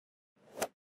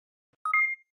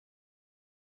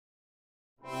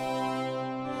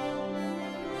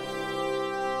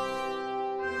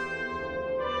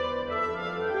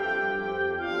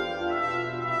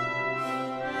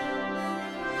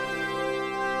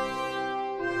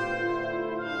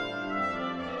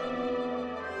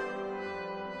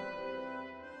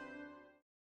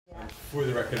For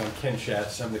the record, I'm Ken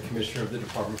Schatz. I'm the Commissioner of the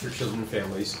Department for Children and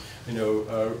Families. I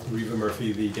know Reva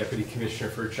Murphy, the Deputy Commissioner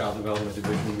for Child Development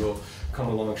Division, will come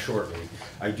along shortly.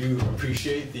 I do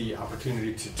appreciate the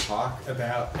opportunity to talk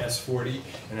about S.40,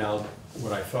 and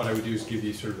what I thought I would do is give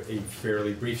you sort of a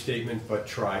fairly brief statement, but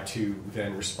try to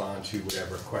then respond to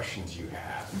whatever questions you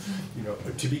have. You know,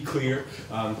 to be clear,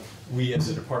 we as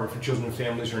the Department for Children and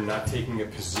Families are not taking a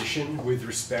position with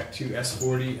respect to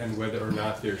S.40 and whether or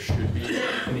not there should be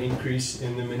an increase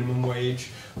in the minimum wage,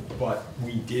 but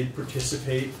we did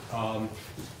participate on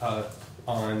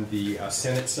the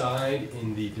Senate side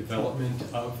in the development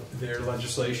of their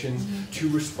legislation to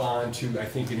respond to, I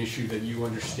think, an issue that you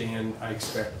understand, I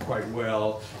expect, quite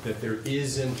well, that there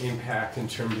is an impact in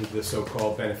terms of the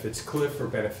so-called benefits cliff or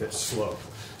benefits slope.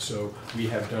 So we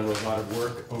have done a lot of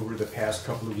work over the past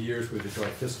couple of years with the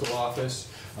Joint Fiscal Office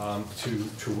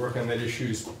to work on that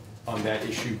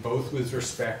issue, both with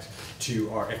respect to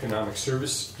our Economic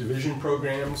Service Division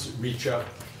programs, Reach Up,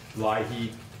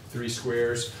 LIHEAP, 3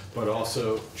 Squares, but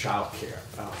also child care.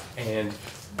 And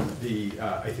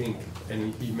I think,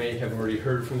 and you may have already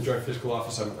heard from the Joint Fiscal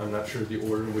Office, I'm not sure the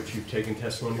order in which you've taken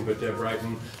testimony, but Deb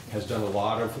Wrighton has done a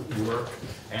lot of work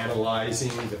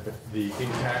analyzing the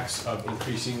impacts of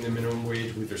increasing the minimum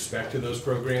wage with respect to those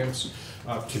programs.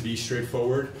 To be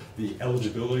straightforward, the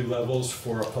eligibility levels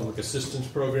for a public assistance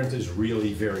programs is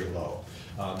really very low.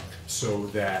 So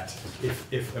that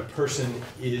if a person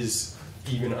is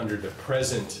even under the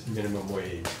present minimum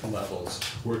wage levels,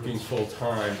 working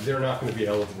full-time, they're not going to be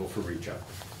eligible for Reach Up,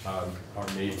 our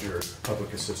major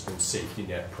public assistance safety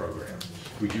net program.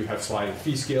 We do have sliding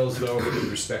fee scales, though, with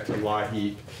respect to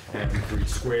LIHEAP and 3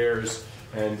 Squares,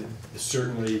 and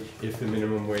certainly if the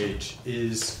minimum wage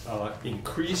is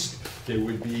increased, there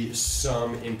would be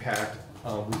some impact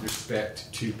with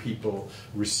respect to people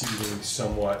receiving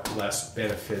somewhat less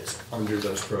benefits under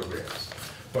those programs.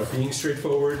 But being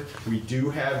straightforward, we do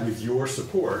have, with your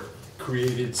support,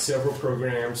 created several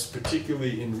programs,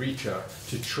 particularly in Reach Up,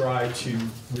 to try to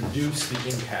reduce the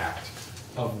impact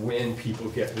of when people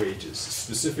get wages.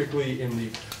 Specifically in the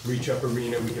Reach Up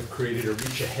arena, we have created a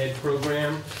Reach Ahead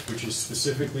program, which is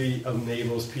specifically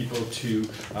enables people to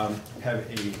have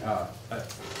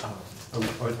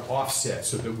an offset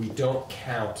so that we don't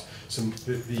count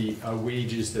the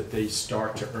wages that they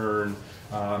start to earn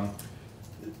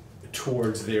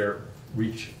towards their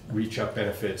Reach Up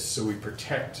benefits, so we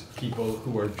protect people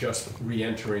who are just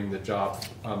re-entering the job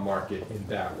market in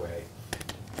that way.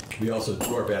 We also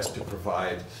do our best to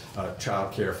provide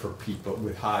child care for people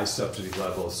with high subsidy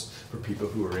levels for people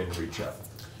who are in Reach Up.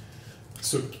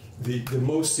 So the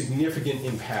most significant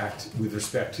impact with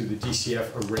respect to the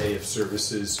DCF array of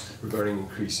services regarding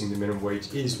increasing the minimum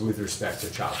wage is with respect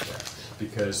to child care,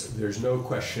 because there's no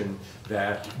question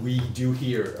that we do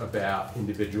hear about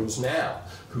individuals now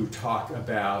who talk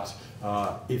about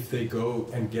if they go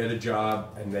and get a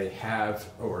job and they have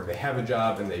a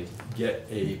job and they get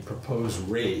a proposed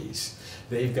raise,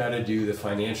 they've got to do the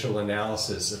financial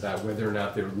analysis about whether or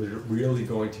not they're really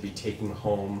going to be taking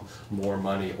home more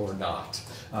money or not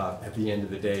at the end of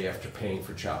the day after paying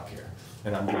for child care.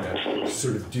 And I'm going to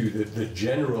sort of do the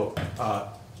general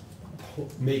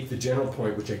make the general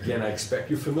point, which again I expect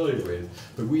you're familiar with,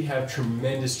 but we have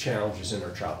tremendous challenges in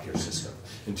our child care system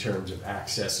in terms of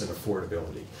access and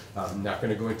affordability. I'm not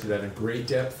going to go into that in great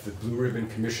depth. The Blue Ribbon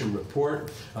Commission report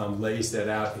lays that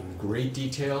out in great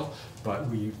detail, but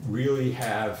we really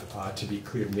have, to be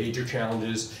clear, major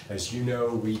challenges. As you know,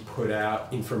 we put out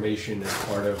information as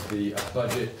part of the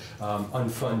budget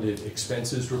unfunded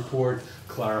expenses report,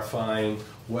 clarifying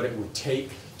what it would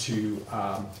take to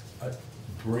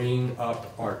bring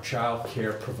up our child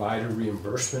care provider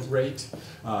reimbursement rate.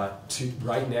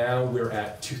 Right now, we're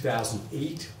at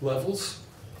 2008 levels.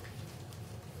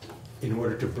 In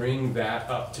order to bring that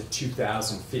up to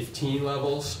 2015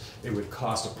 levels, it would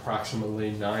cost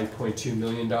approximately $9.2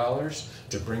 million.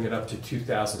 To bring it up to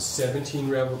 2017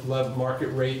 market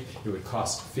rate, it would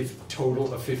cost a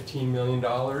total of $15 million.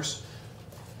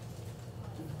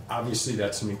 Obviously,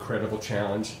 that's an incredible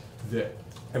challenge.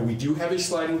 And we do have a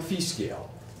sliding fee scale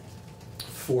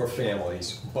for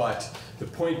families, but the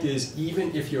point is,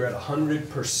 even if you're at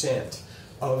 100%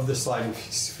 of the sliding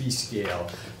fee scale,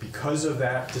 because of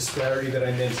that disparity that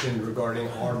I mentioned regarding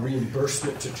our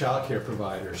reimbursement to child care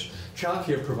providers,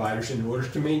 in order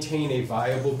to maintain a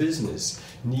viable business,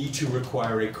 need to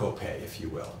require a copay, if you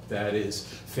will. That is,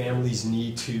 families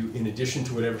need to, in addition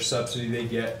to whatever subsidy they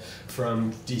get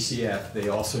from DCF, they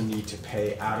also need to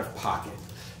pay out of pocket.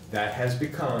 That has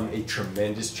become a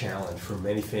tremendous challenge for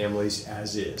many families,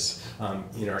 as is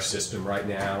in our system right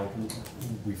now.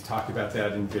 We've talked about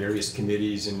that in various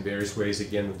committees in various ways.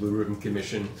 Again, the Blue Ribbon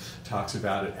Commission talks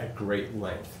about it at great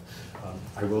length.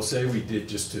 I will say we did,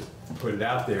 just to put it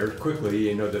out there quickly,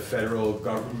 you know, the federal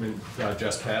government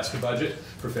just passed a budget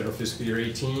for federal fiscal year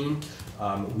 18.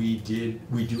 We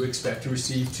do expect to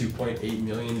receive $2.8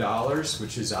 million,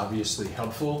 which is obviously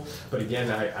helpful. But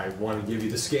again, I want to give you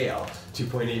the scale.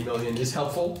 $2.8 million is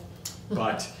helpful,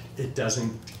 but it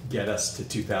doesn't get us to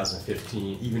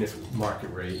 2015, even if market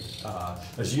rate,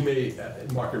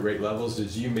 market rate levels,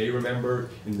 as you may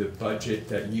remember in the budget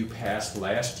that you passed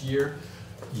last year,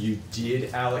 you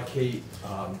did allocate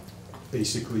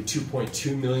basically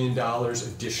 $2.2 million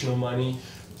additional money.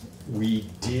 We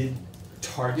did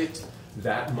target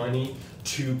that money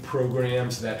to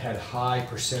programs that had high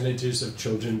percentages of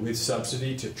children with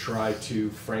subsidy to try to,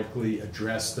 frankly,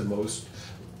 address the most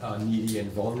needy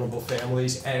and vulnerable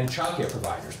families and childcare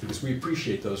providers, because we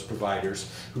appreciate those providers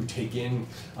who take in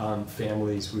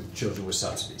families with children with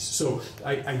subsidies. So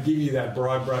I give you that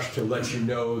broad brush to let you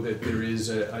know that there is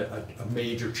a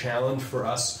major challenge for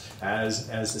us as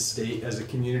a state, as a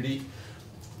community.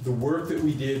 The work that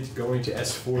we did going to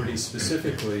S.40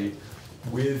 specifically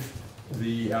with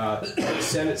the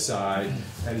Senate side,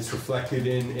 and it's reflected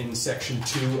in Section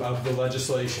 2 of the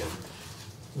legislation,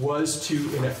 was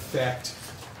to, in effect,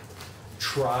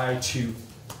 try to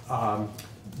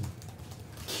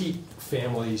keep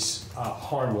families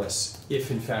harmless if,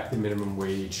 in fact, the minimum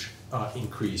wage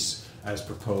increase as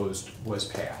proposed was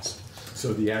passed.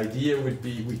 So the idea would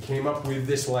be, we came up with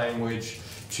this language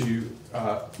to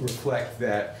reflect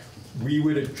that we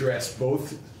would address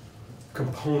both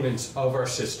components of our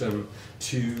system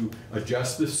to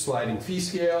adjust the sliding fee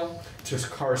scale to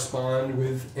correspond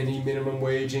with any minimum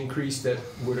wage increase that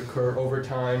would occur over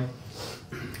time.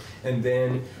 And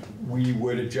then we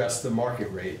would adjust the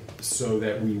market rate so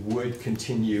that we would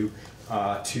continue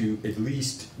to at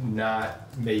least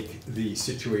not make the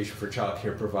situation for child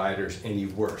care providers any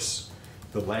worse.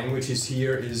 The language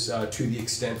here is to the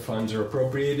extent funds are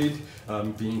appropriated.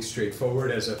 Being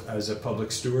straightforward as a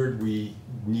public steward, we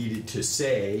needed to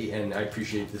say, and I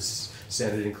appreciate this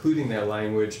Senate including that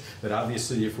language, that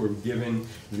obviously if we're given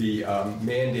the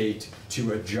mandate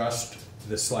to adjust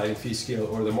the sliding fee scale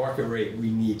or the market rate, we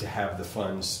need to have the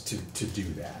funds to do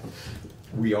that.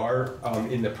 We are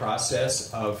in the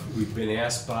process of, we've been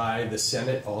asked by the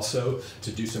Senate also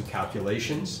to do some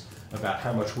calculations about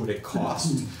how much would it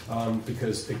cost,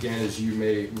 because again, as you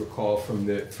may recall from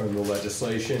the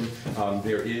legislation,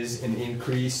 there is an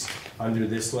increase under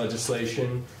this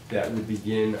legislation that would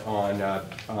begin on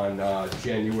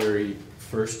January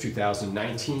 1st,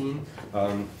 2019,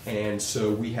 and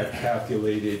so we have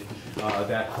calculated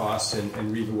that cost,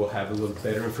 and Reva will have a little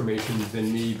better information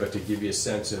than me, but to give you a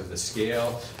sense of the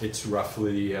scale, it's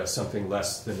roughly something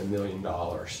less than $1 million.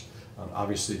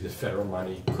 Obviously, the federal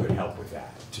money could help with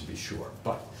that, to be sure.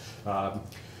 But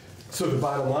so the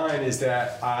bottom line is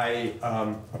that I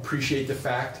appreciate the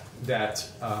fact that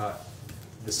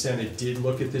the Senate did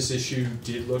look at this issue,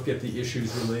 did look at the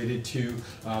issues related to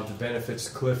the benefits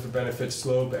cliff, the benefits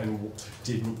slope, and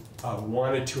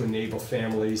wanted to enable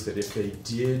families that if they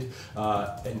did,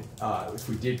 if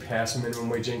we did pass a minimum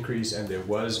wage increase and there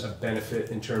was a benefit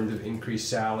in terms of increased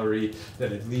salary,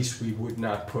 that at least we would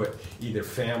not put either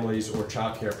families or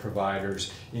child care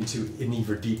providers into an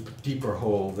even deeper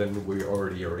hole than we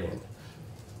already are in.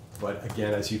 But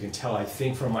again, as you can tell, I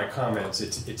think from my comments,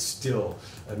 it's still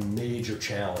a major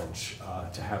challenge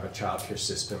to have a child care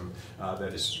system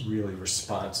that is really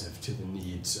responsive to the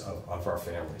needs of our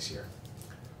families here.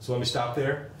 So let me stop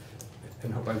there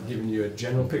and hope I've given you a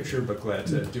general picture, but glad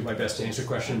to do my best to answer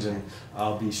questions, and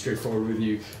I'll be straightforward with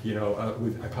you. You know,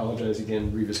 I apologize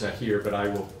again, Reva's not here, but I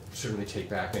will certainly take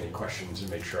back any questions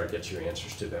and make sure I get your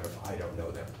answers to them if I don't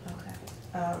know them.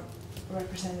 Okay.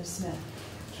 Representative Smith.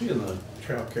 In the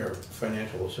Child Care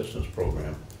Financial Assistance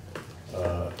Program,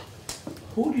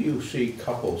 who do you see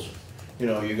couples? You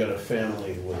know, you got a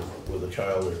family with a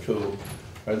child or two.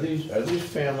 Are these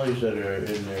families that are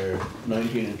in their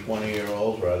 19 and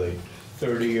 20-year-olds, or are they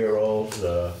 30-year-olds?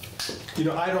 You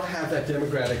know, I don't have that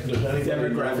demographic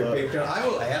background. I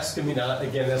will ask. I mean,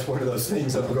 again, that's one of those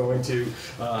things I'm going to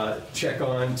check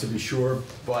on to be sure.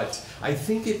 But I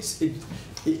think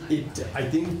I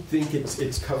think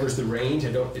it covers the range.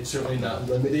 It's certainly not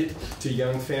limited to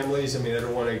young families. I mean, I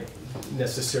don't want to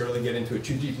necessarily get into it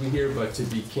too deeply here, but to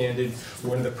be candid,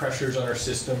 one of the pressures on our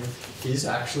system is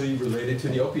actually related to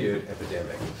the opioid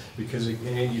epidemic. Because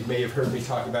again, you may have heard me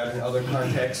talk about it in other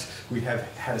contexts, we have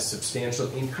had a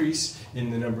substantial increase in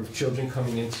the number of children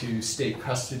coming into state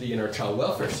custody in our child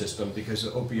welfare system because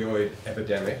of the opioid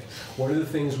epidemic. One of the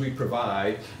things we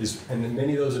provide is, and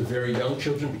many of those are very young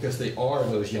children because they are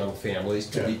those young families,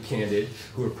 to be candid,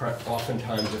 who are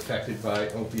oftentimes affected by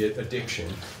opiate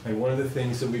addiction. And one of the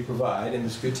things that we provide, and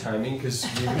it's good timing because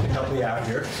you can help me out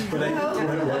here, but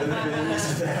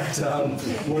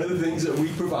one of the things that we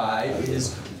provide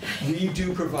is we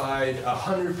do provide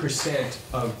 100%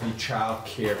 of the child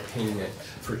care payment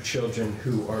for children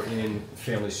who are in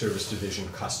Family Service Division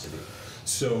custody,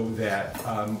 so that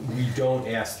we don't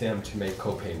ask them to make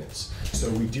co-payments. So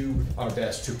we do our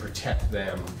best to protect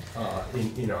them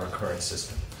in our current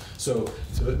system. So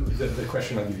the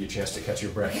question, I'll give you a chance to catch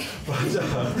your breath, but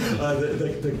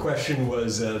the question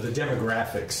was the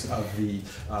demographics of the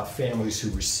families who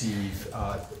receive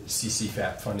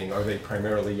CCFAP funding. Are they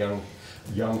primarily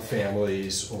young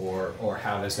families, or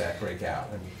how does that break out?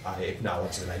 And I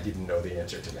acknowledge that I didn't know the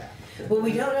answer to that. Well,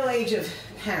 we don't know age of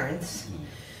parents.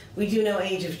 We do know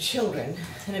age of children,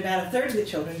 and about a third of the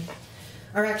children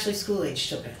are actually school-age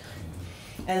children.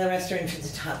 And the rest are infants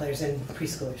and toddlers and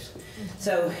preschoolers.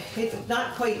 So it's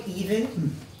not quite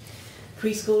even.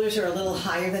 Preschoolers are a little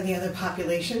higher than the other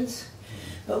populations,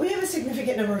 but we have a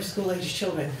significant number of school-age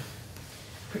children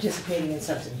participating in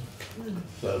subsidy.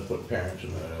 So that'd put parents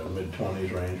in the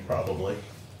mid-20s range, probably.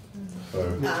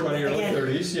 Or Mid-20s, early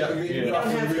 30s,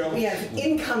 yeah. We have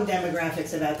income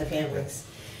demographics about the families.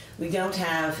 We don't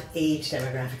have age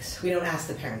demographics. We don't ask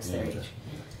the parents their age.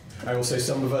 I will say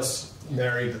some of us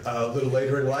married a little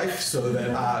later in life, so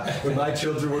that when my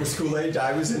children were school age,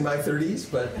 I was in my 30s.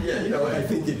 But yeah, I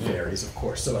think it varies, of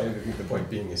course. So I think the point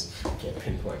being is you can't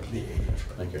pinpoint the age.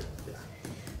 Thank you. Yeah.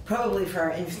 Probably for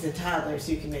our infants and toddlers,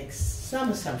 you can make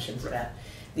some assumptions about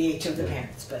the age of the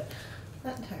parents, but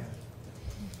not entirely.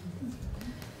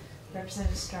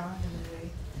 Representative Strong and then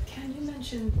Can you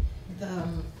mention the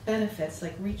benefits,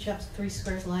 like Reach Up, 3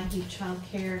 Squares, Line Heap, Child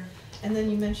Care, and then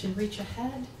you mentioned Reach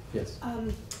Ahead? Yes.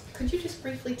 Could you just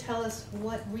briefly tell us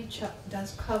what Reach Up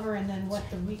does cover and then what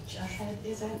the Reach Ahead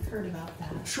is? I haven't heard about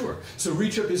that. Sure. So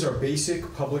Reach Up is our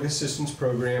basic public assistance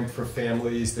program for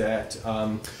families that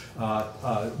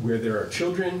where there are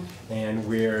children and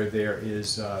where there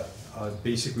is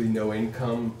basically no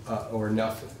income or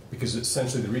enough, because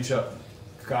essentially the Reach Up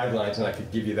guidelines, and I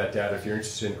could give you that data if you're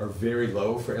interested, are very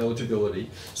low for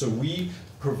eligibility. So we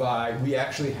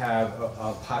actually have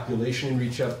a population in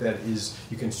Reach Up that is,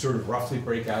 you can sort of roughly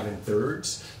break out in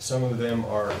thirds. Some of them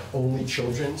are only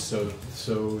children, so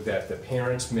that the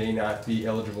parents may not be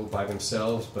eligible by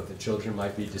themselves, but the children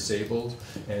might be disabled,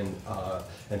 and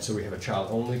so we have a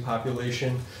child-only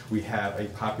population. We have a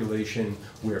population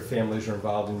where families are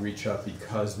involved in Reach Up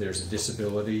because there's a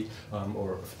disability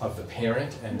or of the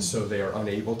parent, and so they are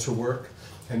unable to work.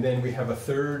 And then we have a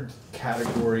third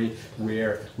category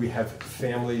where we have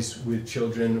families with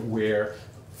children where,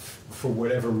 for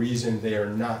whatever reason, they are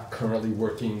not currently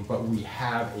working, but we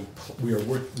have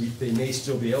they may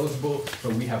still be eligible,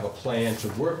 but we have a plan to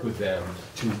work with them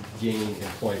to gain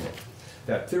employment.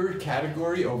 That third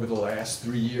category over the last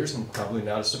 3 years, and probably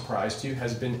not a surprise to you,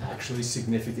 has been actually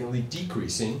significantly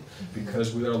decreasing,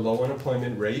 because with our low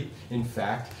unemployment rate, in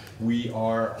fact, we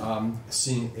are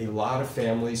seeing a lot of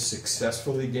families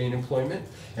successfully gain employment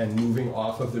and moving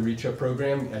off of the Reach Up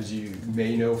program. As you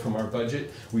may know from our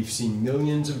budget, we've seen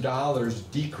millions of dollars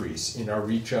decrease in our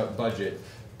Reach Up budget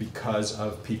because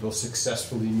of people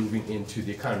successfully moving into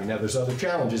the economy. Now, there's other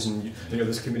challenges, and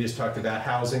this committee has talked about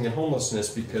housing and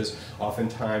homelessness, because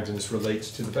oftentimes, and this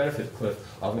relates to the benefit cliff,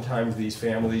 oftentimes these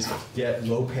families get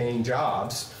low-paying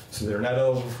jobs, so they're not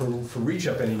eligible for Reach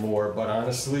Up anymore, but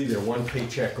honestly, they're one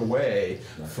paycheck away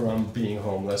from being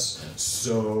homeless,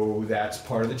 so that's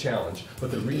part of the challenge. But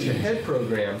the Reach Ahead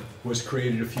program was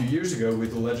created a few years ago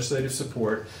with the legislative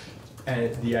support,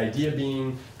 and the idea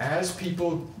being, as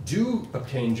people do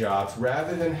obtain jobs,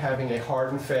 rather than having a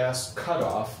hard and fast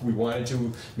cutoff, we wanted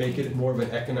to make it more of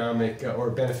an economic or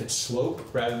benefit slope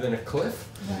rather than a cliff.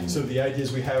 Right. So the idea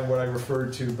is we have what I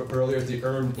referred to earlier, the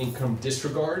earned income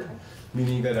disregard,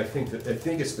 meaning that I think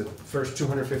it's the first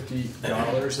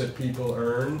 $250 that people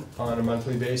earn on a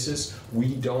monthly basis,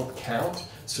 we don't count,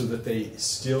 so that they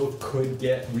still could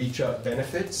get Reach Up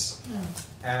benefits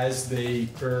as they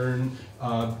earn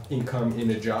income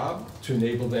in a job, to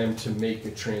enable them to make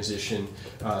a transition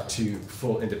to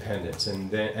full independence.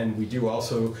 And we do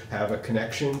also have a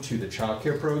connection to the child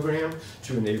care program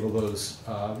to enable those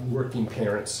working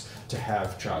parents to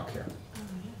have child care.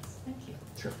 Yes, thank you.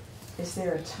 Sure. Is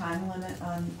there a time limit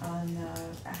on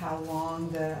how long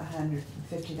the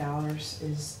 $150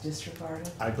 is disregarded?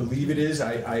 I believe it is.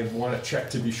 I want to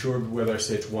check to be sure whether I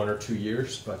say it's 1 or 2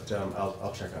 years, but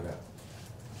I'll check on that.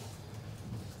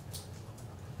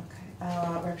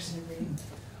 Representative Reed.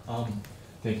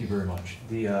 Thank you very much.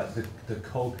 The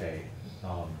copay,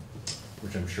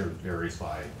 which I'm sure varies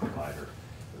by provider,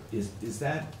 is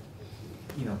that,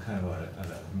 you know, kind of on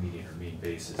a median or mean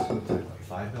basis? Like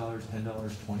 $5, $10,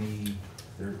 $20,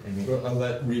 $30? I mean, Well, I'll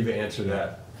let Reva answer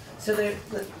that. So the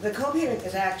copayment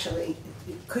is actually,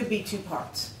 it could be two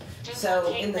parts.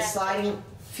 So in the sliding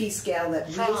fee scale that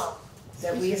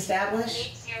we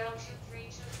establish,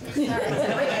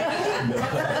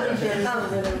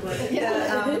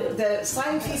 the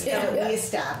sliding fee scale that we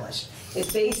establish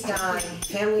is based on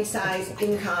family size,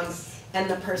 income, and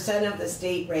the percent of the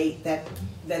state rate that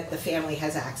the family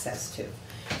has access to.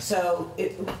 So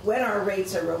when our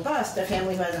rates are robust, a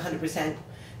family who has 100%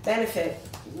 benefit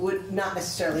would not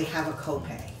necessarily have a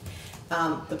copay.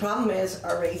 The problem is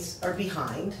our rates are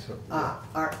behind.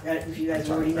 If you guys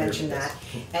already mentioned that.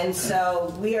 And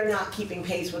so we are not keeping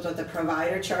pace with what the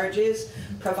provider charges.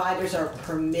 Providers are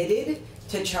permitted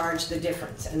to charge the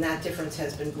difference, and that difference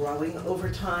has been growing over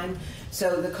time.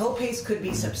 So the copays could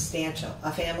be substantial.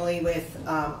 A family with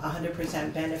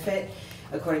 100% benefit,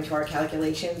 according to our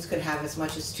calculations, could have as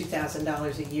much as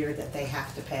 $2,000 a year that they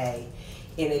have to pay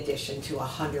in addition to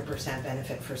 100%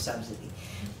 benefit for subsidy.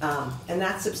 And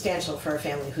that's substantial for a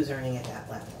family who's earning at that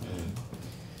level.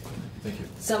 thank you.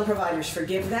 Some providers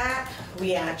forgive that.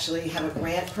 We actually have a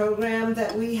grant program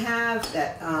that we have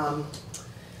that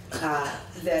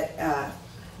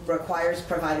requires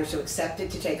providers to accept it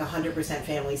to take 100%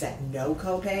 families at no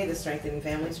copay, the Strengthening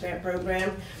Families Grant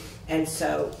Program. And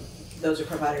so those are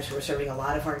providers who are serving a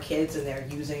lot of our kids, and they're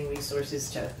using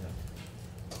resources to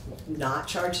not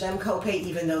charge them copay,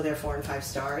 even though they're 4 and 5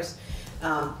 stars.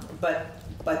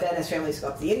 But then as families go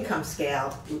up the income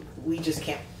scale, we just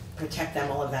can't protect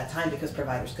them all of that time because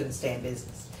providers couldn't stay in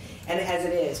business. And as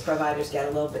it is, providers get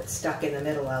a little bit stuck in the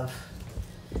middle of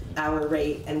our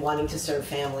rate and wanting to serve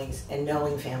families and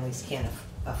knowing families can't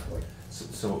afford it.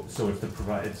 So if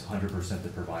it's 100% the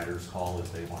provider's call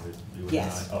if they want to do it?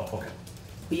 Yes. Or not? Oh, okay.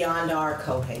 Beyond our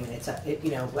copayment, it's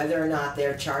you know, whether or not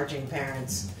they're charging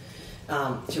parents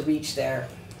to reach their.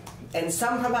 And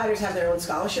some providers have their own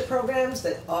scholarship programs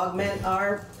that augment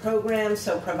our programs,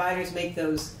 so providers make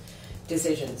those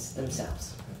decisions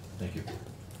themselves. Thank you.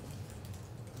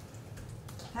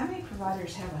 How many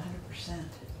providers have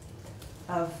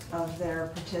 100% of their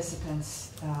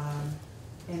participants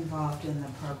involved in the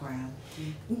program?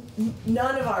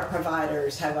 None of our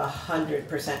providers have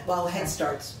 100%. Well, Head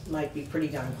Starts might be pretty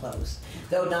darn close,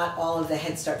 though not all of the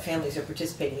Head Start families are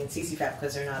participating in CCFAP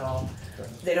because they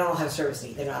don't all have service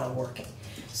need, they're not all working.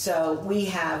 So we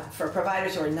have, for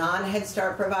providers who are non-Head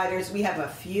Start providers, we have a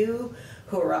few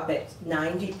who are up at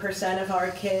 90% of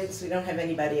our kids. We don't have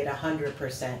anybody at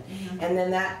 100%. And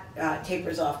then that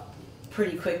tapers off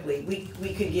pretty quickly.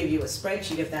 We could give you a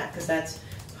spreadsheet of that because that's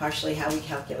partially how we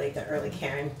calculate the early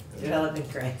care and development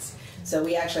grants. So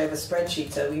we actually have a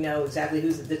spreadsheet so we know exactly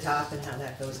who's at the top and how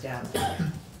that goes down.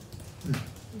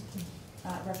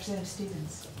 Representative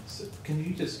Stevens. So can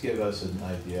you just give us an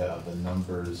idea of the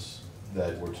numbers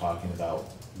that we're talking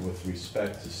about with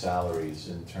respect to salaries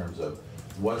in terms of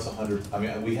what's 100, I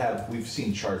mean, we've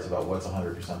seen charts about what's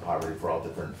 100% poverty for all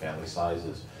different family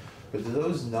sizes, but do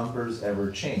those numbers ever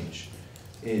change?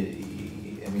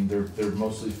 I mean, they're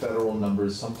mostly federal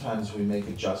numbers. Sometimes we make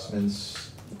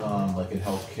adjustments, like in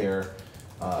healthcare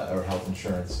or health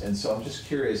insurance. And so I'm just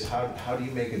curious, how do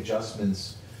you make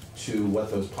adjustments to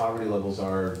what those poverty levels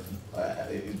are?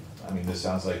 I mean, this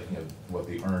sounds like, you know, what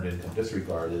the earned income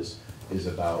disregard is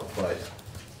about, but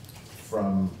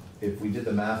if we did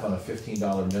the math on a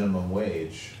 $15 minimum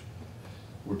wage,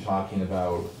 we're talking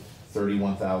about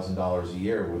 $31,000 a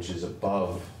year, which is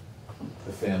above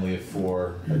the family of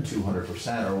 4 at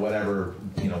 200% or whatever,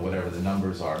 you know, whatever the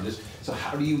numbers are. So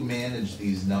how do you manage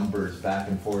these numbers back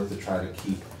and forth to try to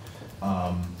keep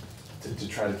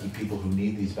people who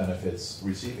need these benefits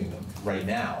receiving them right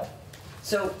now?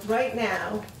 So right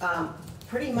now,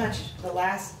 pretty much the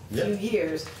last few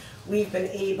years, we've been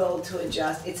able to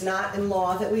adjust. It's not in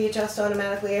law that we adjust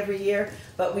automatically every year,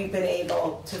 but we've been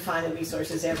able to find the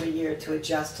resources every year to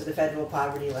adjust to the federal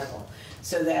poverty level.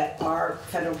 So that our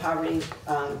federal poverty,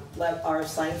 our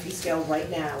sliding fee scale right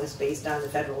now is based on the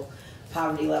federal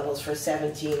poverty levels for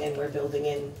 17, and we're building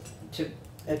in to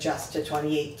adjust to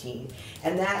 2018.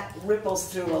 And that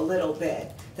ripples through a little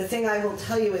bit. The thing I will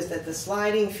tell you is that the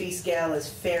sliding fee scale is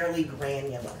fairly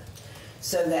granular.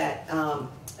 So that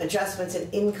adjustments in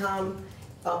income,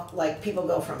 like people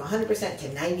go from 100% to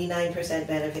 99%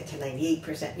 benefit to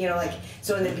 98%, you know, like,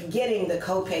 so in the beginning, the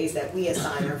co-pays that we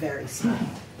assign are very small.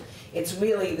 It's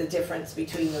really the difference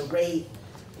between the rate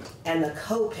and the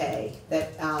copay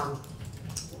that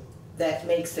that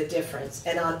makes the difference.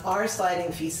 And on our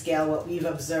sliding fee scale, what we've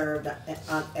observed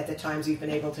at the times we've been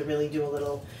able to really do a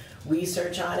little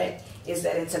research on it is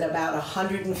that it's at about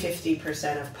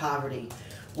 150% of poverty,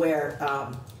 where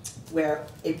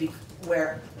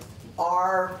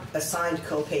our assigned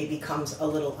copay becomes a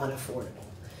little unaffordable.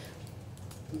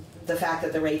 The fact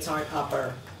that the rates aren't up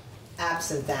or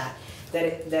absent that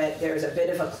there's a bit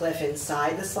of a cliff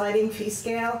inside the sliding fee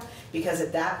scale, because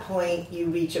at that point you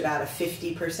reach about a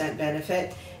 50%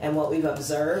 benefit, and what we've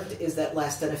observed is that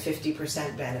less than a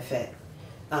 50% benefit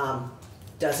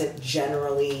doesn't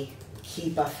generally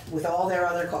keep up, with all their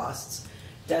other costs,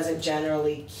 doesn't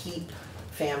generally keep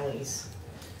families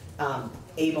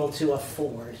able to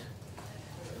afford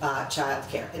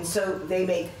childcare. And so they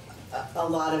make a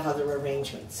lot of other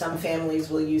arrangements. Some families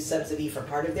will use subsidy for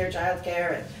part of their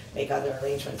childcare and make other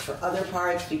arrangements for other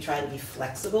parts. We try to be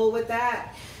flexible with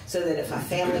that, so that if a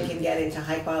family can get into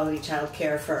high quality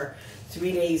childcare for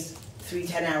 3 days, 3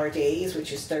 10-hour days,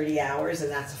 which is 30 hours, and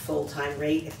that's a full-time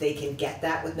rate, if they can get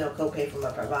that with no copay from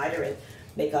a provider and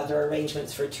make other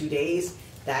arrangements for 2 days,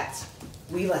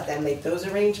 we let them make those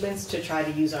arrangements to try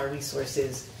to use our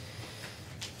resources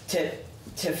to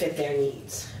fit their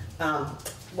needs.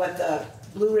 What the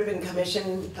Blue Ribbon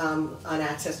Commission on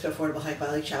access to affordable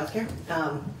high-quality childcare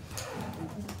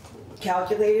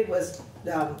calculated was,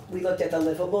 we looked at the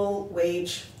livable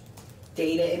wage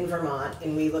data in Vermont,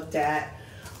 and we looked at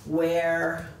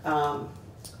where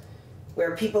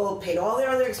people paid all their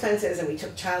other expenses, and we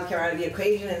took childcare out of the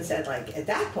equation and said, like, at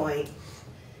that point,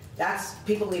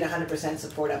 people need 100%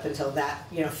 support up until that,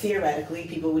 theoretically,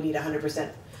 people would need 100%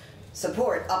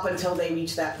 support up until they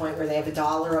reach that point where they have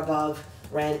 $1 above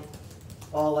rent,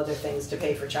 all other things to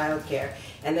pay for childcare.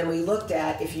 And then we looked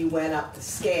at, if you went up the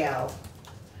scale,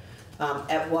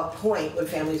 at what point would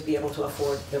families be able to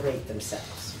afford the rate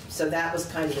themselves? So that was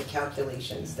kind of the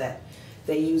calculations that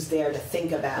they used there to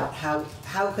think about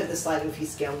how could the sliding fee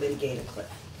scale mitigate a cliff.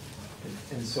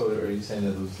 And so are you saying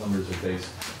that those numbers are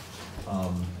based,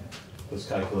 those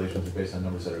calculations are based on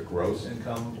numbers that are gross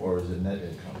income, or is it net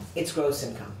income? It's gross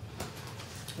income.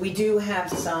 We do have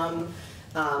some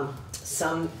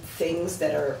things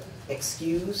that are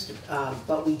excused,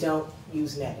 but we don't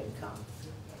use net income.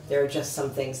 There are just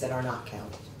some things that are not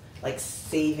counted, like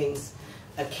savings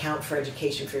account for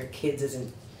education for your kids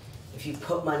isn't. If you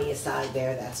put money aside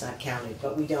there, that's not counted.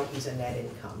 But we don't use a net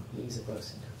income; we use a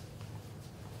gross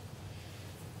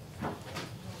income.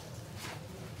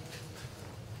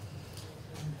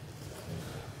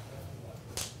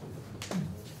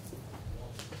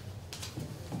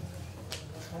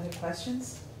 Other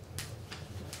questions?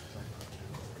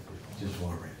 Just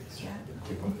one. Yeah.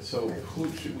 So who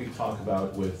should we talk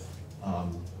about with,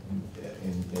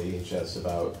 in AHS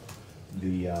about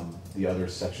the other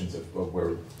sections of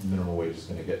where minimum wage is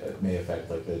going to get, may affect,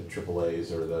 like the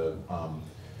AAAs or the,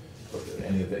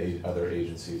 any of the other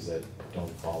agencies that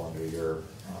don't fall under your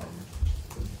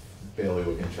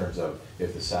bailiwick, in terms of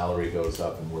if the salary goes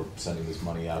up and we're sending this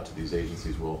money out to these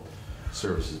agencies, will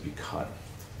services be cut?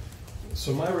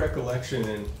 So my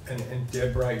recollection, and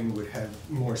Deb Brighton would have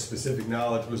more specific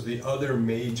knowledge, was the other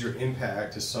major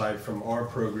impact aside from our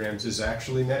programs is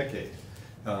actually Medicaid,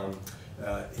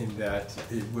 in that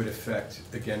it would affect,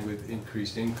 again, with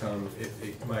increased income,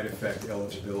 it might affect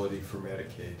eligibility for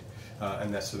Medicaid,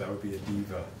 and so that would be a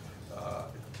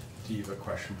DEVA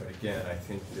question. But again, I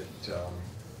think that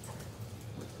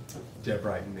Deb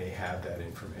Brighton may have that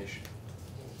information.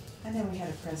 And then we had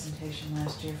a presentation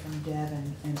last year from Deb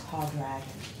and Paul Dragon.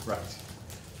 Right.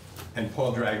 And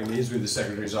Paul Dragon is with the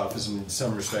Secretary's office, and in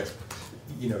some respects,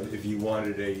 if you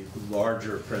wanted a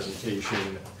larger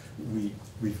presentation,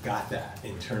 we've got that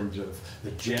in terms of the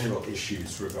general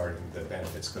issues regarding the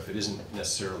benefits cliff. It isn't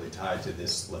necessarily tied to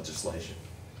this legislation.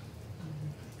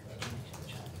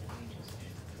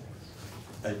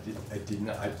 I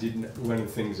didn't. One of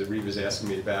the things that Reva's asking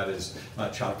me about is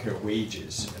childcare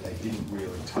wages, and I didn't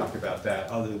really talk about that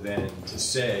other than to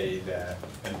say that,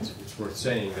 and it's worth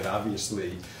saying that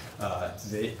obviously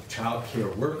the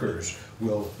childcare workers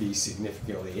will be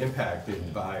significantly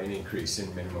impacted by an increase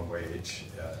in minimum wage.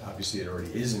 Obviously, it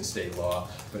already is in state law,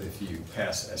 but if you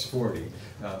pass S.40,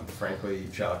 frankly,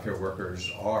 childcare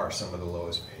workers are some of the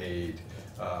lowest paid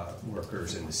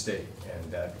workers in the state,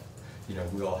 and that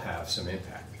will have some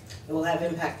impact. It will have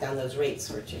impact on those rates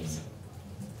we're chasing.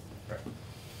 Right.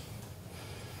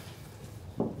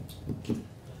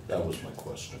 That was my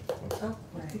question. Oh,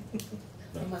 Right.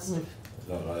 I must have.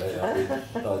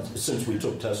 No, since we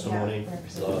took testimony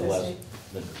Yeah, last,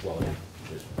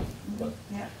 but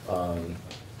Yeah.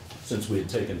 Since we had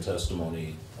taken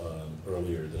testimony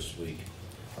earlier this week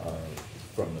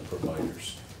from the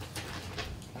providers,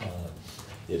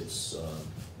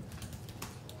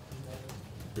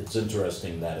 It's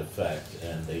interesting, that effect,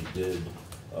 and they did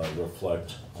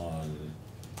reflect on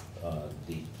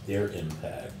their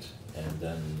impact, and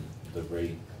then the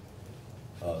rate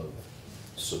of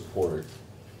support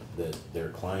that their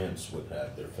clients would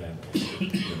have, their families,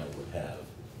 would have,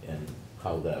 and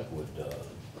how that would,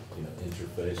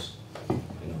 interface.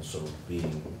 So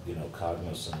being,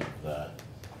 cognizant of that,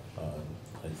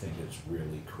 I think it's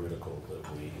really critical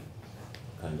that we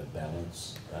kind of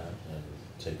balance that and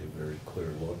take a very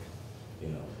clear look,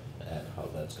 at how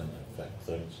that's gonna affect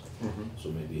things. Mhm. So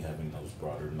maybe having those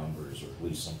broader numbers, or at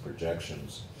least some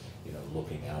projections,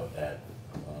 looking out at,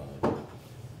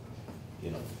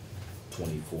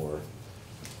 24,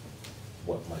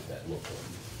 what might that look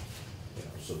like?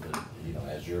 So that,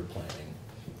 as you're planning,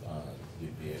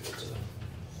 you'd be able to.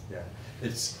 Yeah,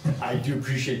 I do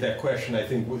appreciate that question. I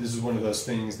think this is one of those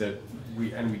things that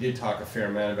we did talk a fair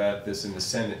amount about this in the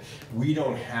Senate. We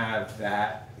don't have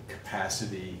that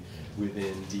capacity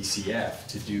within DCF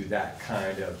to do that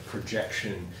kind of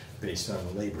projection based on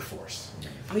the labor force.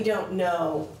 We don't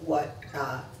know what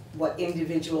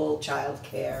individual child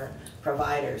care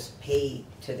providers pay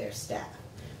to their staff.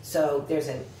 So there's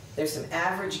some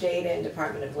average data in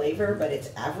Department of Labor, but it's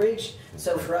average.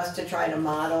 So for us to try to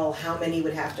model how many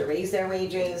would have to raise their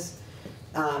wages,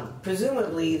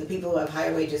 presumably the people who have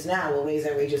higher wages now will raise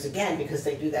their wages again because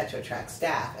they do that to attract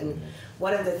staff. And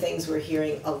one of the things we're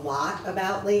hearing a lot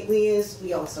about lately is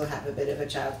we also have a bit of a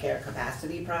child care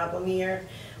capacity problem here.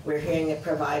 We're hearing that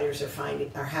providers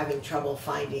are having trouble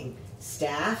finding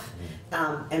staff.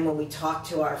 And when we talk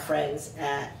to our friends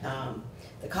at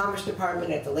the Commerce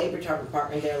Department, at the Labor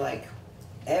Department, they're like,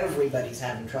 everybody's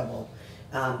having trouble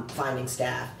finding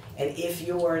staff. And if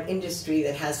you're an industry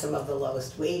that has some of the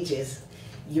lowest wages,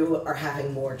 you are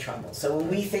having more trouble. So when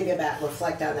we think about,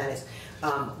 reflect on that, is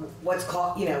what's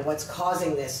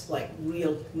causing this, like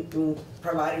real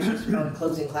providers are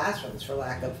closing classrooms for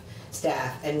lack of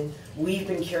staff. And we've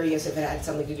been curious if it had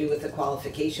something to do with the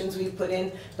qualifications we've put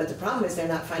in, but the problem is they're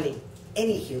not finding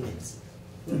any humans.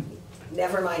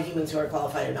 Never mind humans who are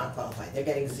qualified or not qualified. They're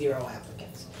getting 0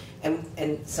 applicants.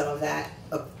 And some of that,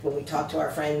 when we talk to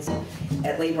our friends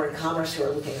at Labor and Commerce who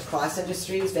are looking across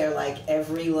industries, they're like,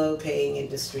 every low-paying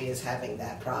industry is having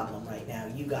that problem right now.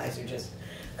 You guys are just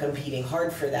competing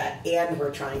hard for that, and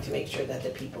we're trying to make sure that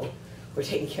the people who are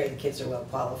taking care of the kids are well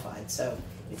qualified. So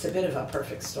it's a bit of a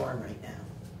perfect storm right now.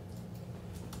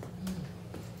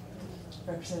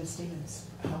 Representative Stevens.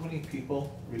 How many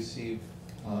people receive,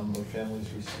 or families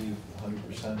receive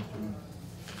 100%?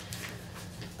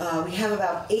 We have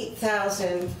about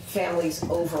 8,000 families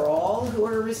overall who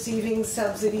are receiving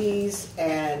subsidies,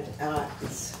 and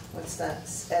what's that?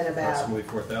 And about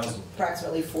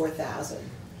Approximately 4,000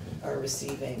 are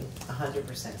receiving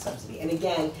 100% subsidy. And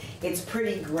again, it's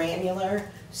pretty granular.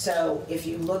 So if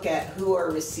you look at who are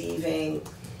receiving,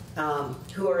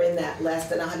 who are in that less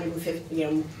than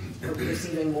 150,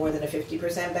 receiving more than a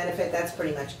 50% benefit, that's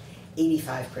pretty much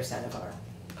 85% of our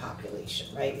population,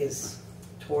 right? Is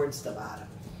towards the bottom.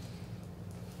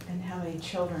 And how many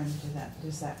children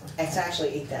does that reflect? It's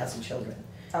actually 8,000 children.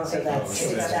 Oh, So that's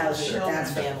 6,000, children.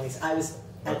 that's families. I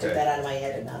took that out of my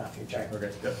head and not off your chart.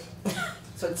 Okay, yep.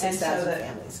 So it's And so 6,000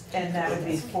 families. And that would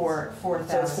be 4,000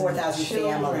 So it's 4,000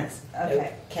 children. families.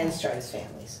 Okay. Ken's chart is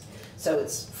families. So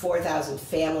it's 4,000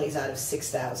 families out of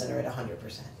 6,000 are at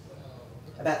 100%.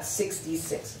 About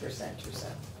 66% or so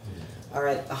are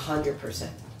at 100%.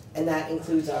 And that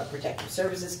includes our protective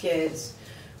services kids,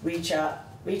 Reach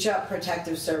Up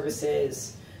Protective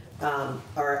Services have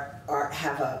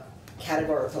a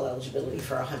categorical eligibility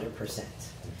for 100%.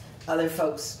 Other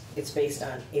folks, it's based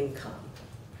on income.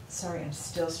 Sorry, I'm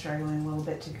still struggling a little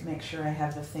bit to make sure I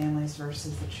have the families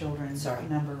versus the children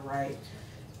number right.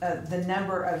 The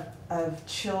number of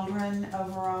children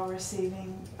overall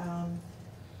receiving?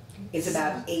 It's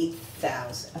about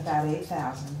 8,000. About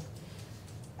 8,000.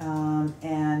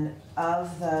 And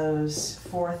of those,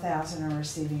 4,000 are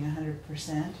receiving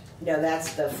 100%? No,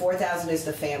 that's the 4,000 is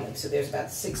the family. So there's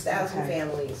about 6,000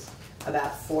 families,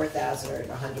 about 4,000 are at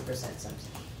 100% subsidy.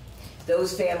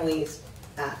 Those families,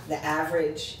 the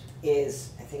average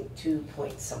is, I think,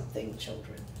 2-point-something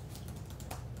children.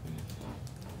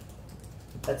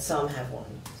 But some have one.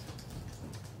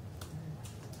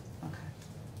 Okay.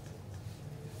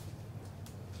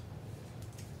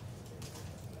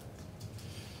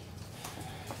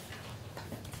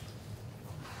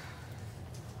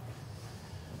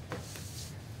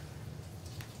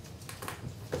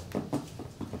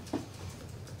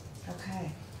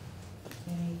 Okay.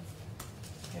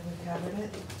 Have we covered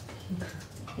it?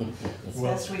 as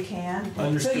Well, best we can.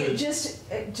 understood. So you just,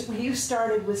 you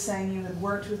started with saying you had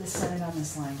worked with the Senate on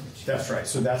this language. That's right,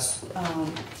 so that's,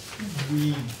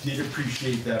 we did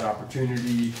appreciate that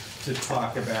opportunity to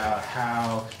talk about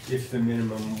how, if the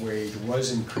minimum wage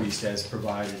was increased as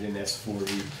provided in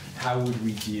S.40, how would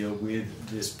we deal with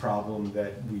this problem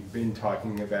that we've been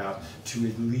talking about to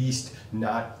at least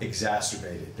not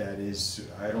exacerbate it? That is,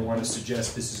 I don't want to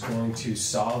suggest this is going to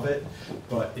solve it,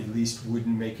 but at least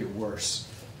wouldn't make it worse.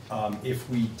 If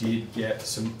we did get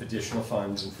some additional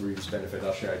funds, and for Reeve's benefit,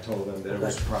 I'll share, I told them that it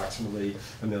was approximately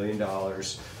 $1 million,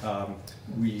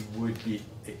 we would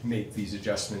make these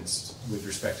adjustments with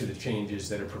respect to the changes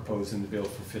that are proposed in the bill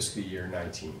for fiscal year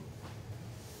 19.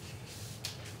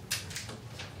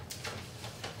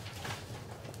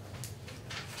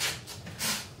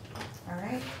 All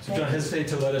right. So don't hesitate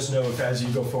to let us know if, as you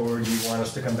go forward, you want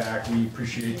us to come back. We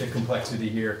appreciate the complexity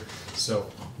here, so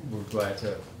we're glad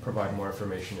to provide more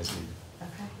information as needed.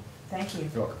 Okay, thank you.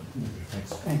 You're welcome.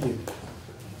 Thanks. Thank you.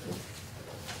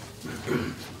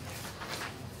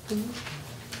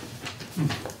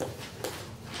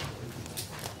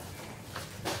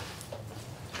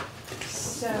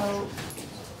 So,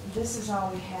 this is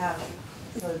all we have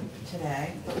for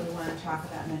today, but we want to talk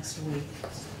about next week.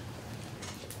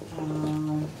 We put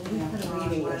a Ron,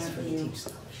 reading why list for don't the you, teach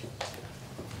scholarship.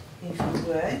 if you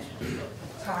would,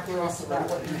 talk to us about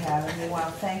what you have, and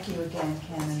meanwhile, thank you again,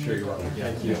 Ken. And Sure, you're welcome.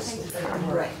 Thank you. for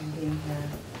your work and being here.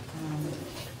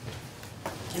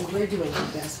 And we're doing our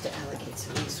best to allocate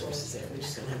some resources there. We're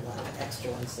just gonna have a lot of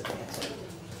extra ones that we have to.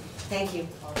 Thank you.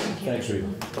 Thanks, Rita.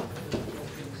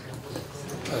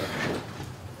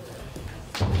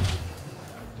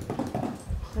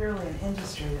 Clearly an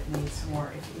industry that needs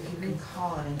more, if you can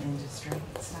call it an industry,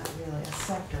 it's not really a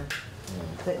sector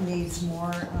that needs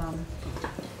more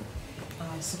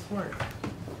support.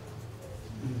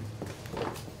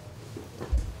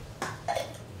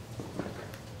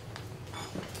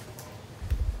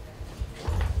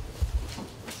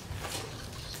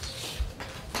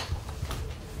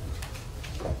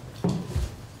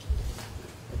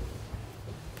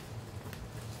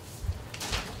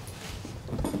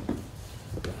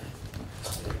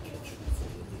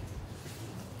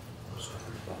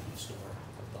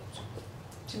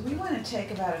 Do we want to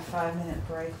take about a 5-minute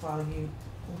break while you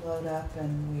load up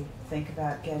and we think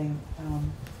about getting,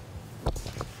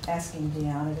 asking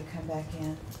Deanna to come back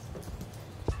in?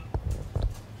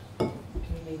 Do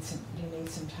you need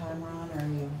some time, Ron, or are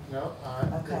you? No,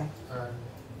 I'm Okay. good. I'm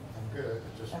good.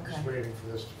 Just Okay. waiting for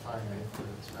this to finally,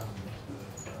 it's,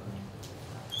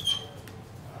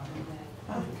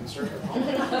 you can certainly call me.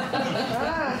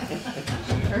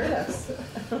 Heard us.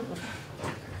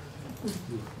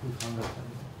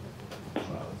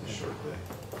 Wow, it's a short day.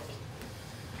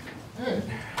 Good.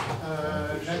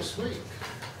 Next week,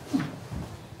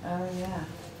 Oh, yeah.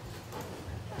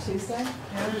 Tuesday?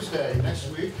 Tuesday, next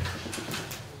week,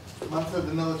 Month of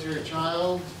the Military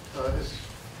Child,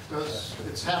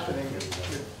 it's happening.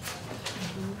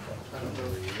 I don't know,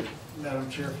 Madam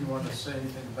Chair, if you want to say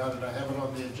anything about it. I have it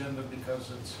on the agenda because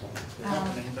it's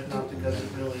happening, but not because it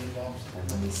really involves.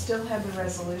 We still have the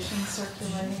resolution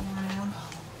circulating around. Oh,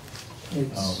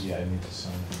 It's, yeah, I need to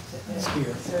sign it. Is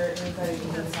here. there anybody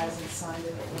who hasn't signed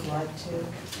it that would like to?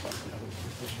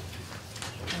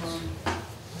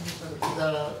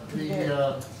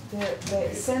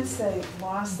 Since they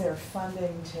lost their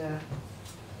funding to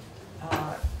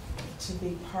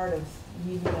be part of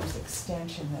UVM's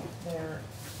extension, that they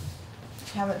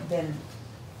haven't been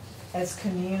as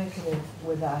communicative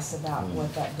with us about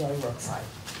what that day looks like.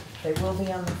 They will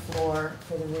be on the floor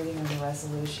for the reading of the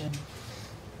resolution,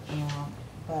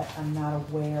 but I'm not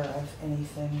aware of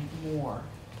anything more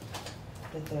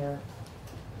that they're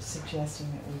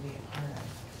suggesting that we be a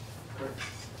part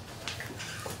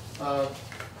of.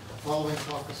 Following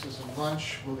caucuses and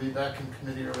lunch, we'll be back in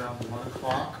committee around 1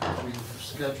 o'clock. We've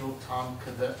scheduled Tom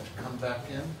Cadet to come back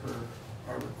in for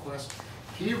our request.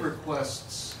 He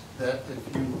requests that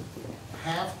if you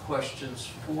have questions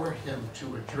for him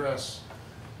to address,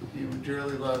 he would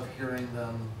dearly love hearing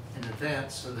them in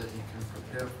advance so that he can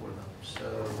prepare for them. So,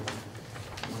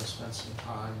 you want to spend some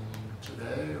time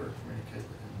today or communicate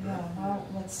with him? Yeah, well,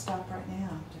 let's stop right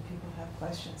now. Do people have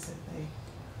questions that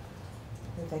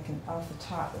they can, off the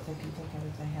top, that they can think of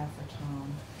that they have for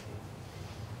Tom?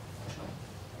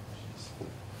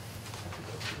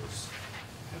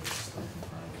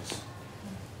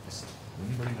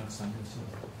 Anybody not signed this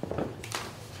up?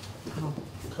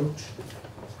 Coach.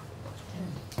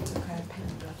 Okay.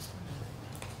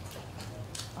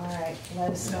 All right,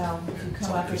 let us know if you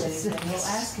come up with anything. We'll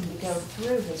ask him to go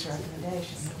through his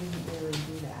recommendation. We didn't really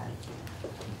do that.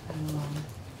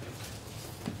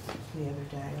 the other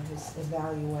day, or his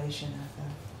evaluation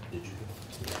of Did you?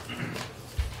 the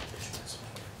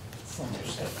center.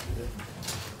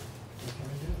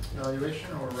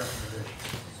 Evaluation or recommendation?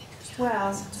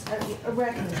 Well, a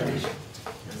recommendation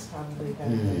is probably a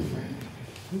better way for it.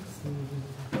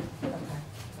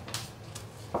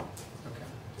 Okay.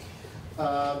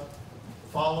 Okay.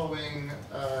 Following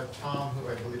Tom, who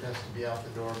I believe has to be out the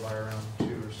door by around 2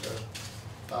 or so,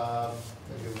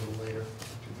 maybe a little later,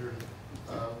 2:30.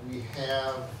 We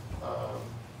have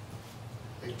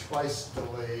a twice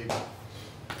delayed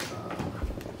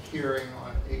hearing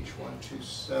on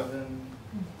H127.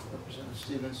 Representative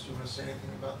Stevens, do you want to say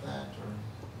anything about that?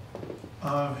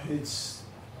 Or?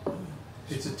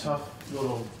 It's a tough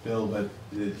little bill, but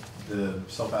the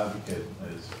self-advocate,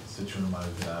 as Citron might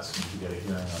have been asking to get a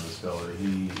hearing on this bill,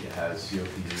 he has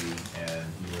COPD and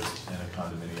he lives in a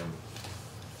condominium,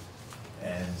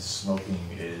 and smoking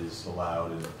is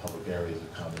allowed in the public areas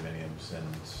of condominiums,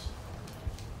 and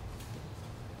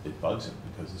it bugs him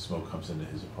because the smoke comes into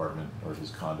his apartment or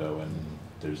his condo, and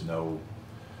there's no.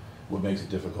 What makes it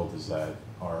difficult is that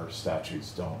our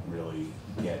statutes don't really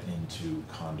get into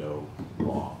condo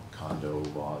law. Condo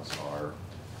laws are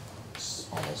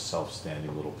almost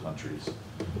self-standing little countries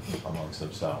amongst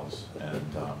themselves.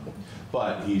 And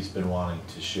but he's been wanting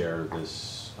to share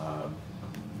this.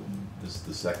 This is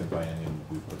the second biennium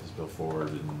we put this bill forward,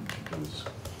 and it was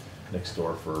next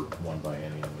door for one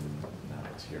biennium, and now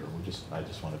it's here. I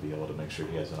just want to be able to make sure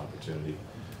he has an opportunity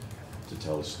to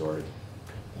tell his story.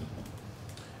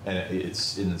 And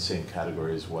it's in the same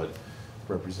category as what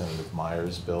Representative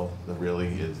Meyer's bill, that really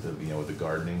is, with the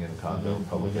gardening in condo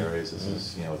public areas. This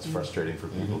is, it's frustrating for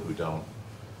people who don't,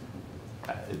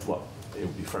 it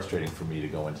would be frustrating for me to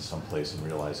go into some place and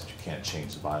realize that you can't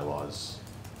change the bylaws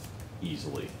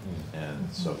easily. And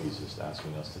so he's just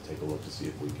asking us to take a look to see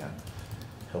if we can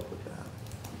help with that.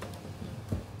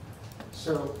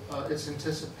 So it's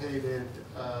anticipated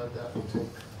that will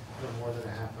take no more than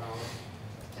a half hour.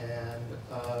 And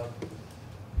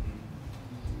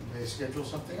you may schedule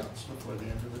something else before the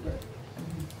end of the day.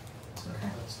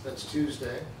 Okay. That's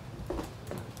Tuesday.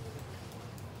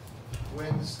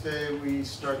 Wednesday, we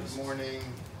start the morning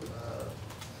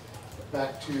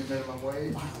back to minimum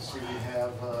wage. You can see we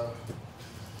have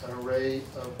an array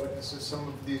of witnesses. Some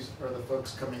of these are the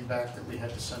folks coming back that we had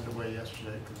to send away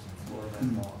yesterday because the floor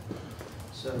ran long.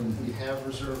 So we have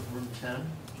reserved room 10.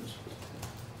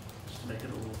 Just to make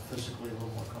it a little physically a little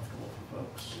more comfortable for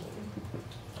folks.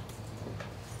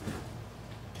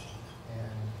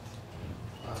 And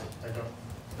I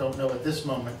don't know at this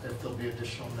moment if there'll be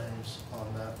additional names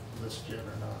on that list yet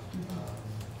or not.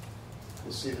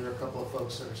 We'll see. There are a couple of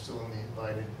folks that are still in the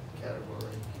invited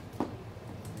category.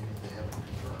 Maybe they haven't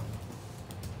confirmed.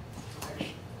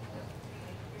 Actually, yeah.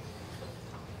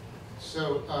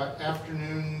 So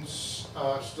afternoons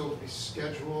still to be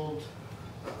scheduled.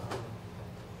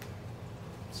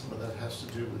 Some of that has to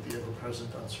do with the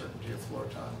ever-present uncertainty of floor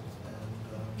time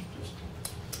and just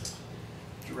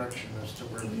direction as to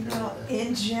where we go.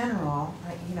 In general,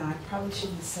 I probably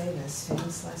shouldn't say this,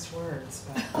 famous last words,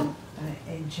 but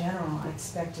in general, I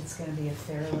expect it's going to be a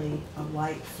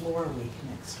light floor week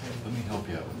next week. Let me help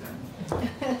you out with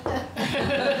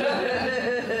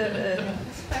I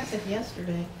expected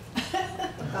yesterday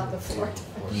about the floor.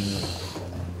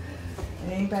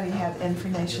 Anybody have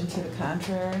information to the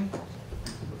contrary?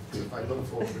 If I look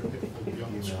forward to it, it will be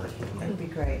on the screen. That would be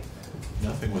great.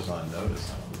 Nothing was on notice,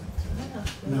 I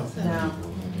don't think, today.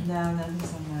 No,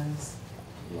 nothing's on notice.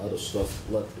 A lot of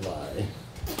stuff let lie.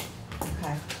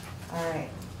 Okay, all right.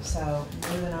 So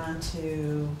moving on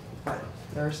to what,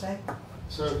 Thursday?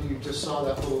 So you just saw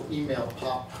that little email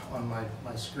pop on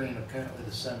my screen. Apparently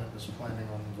the Senate was planning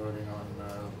on voting on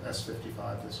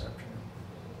S.55 this afternoon.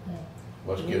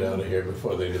 Let's get out of here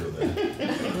before they do that.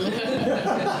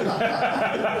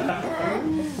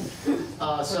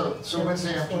 So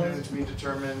Wednesday afternoon to be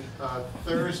determined.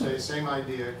 Thursday, same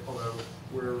idea, although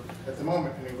we're, at the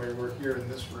moment anyway, we're here in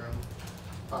this room,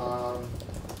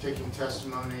 taking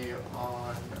testimony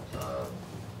on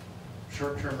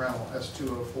short-term rental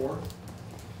S204.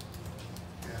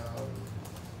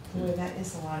 Boy, that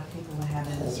is a lot of people to have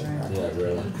in this room. Yeah,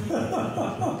 really.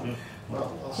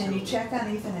 Well, Can you check on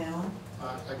Ethan Allen?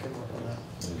 I can work on that.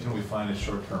 Can we find a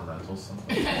short-term rental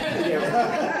someplace?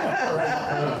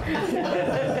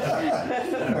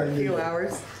 For a few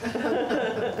hours.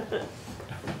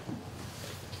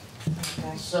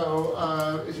 Okay. So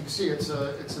as you can see, it's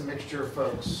a mixture of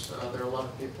folks. There are a lot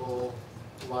of people,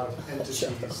 a lot of entities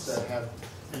that have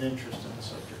an interest in the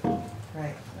subject.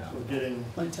 Right. We're getting,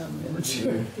 My town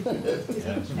manager.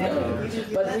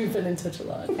 And- But we've been in touch a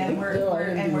lot. And No, I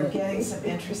didn't do we're that. getting some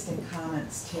interesting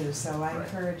comments too, so I Right.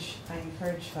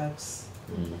 encourage folks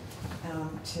Mm.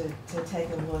 to take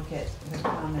a look at the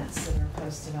comments that are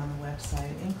posted on the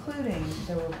website, including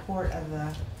the report of the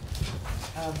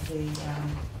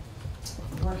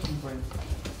working group,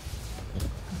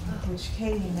 which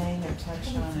Katie may have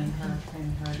touched on in her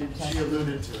she discussion.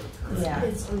 alluded to it. correct? Yeah.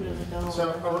 It's under the dollar. So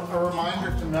a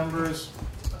reminder to members,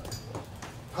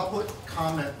 public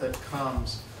comment that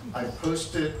comes, I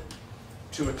post it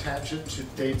to attach it to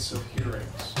dates of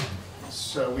hearings.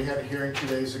 So we had a hearing 2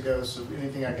 days ago, so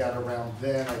anything I got around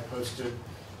then, I posted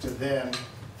to then.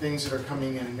 Things that are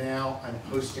coming in now, I'm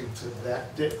posting to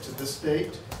that date, to this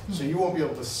date. So you won't be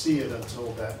able to see it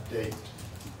until that date.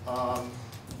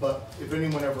 But if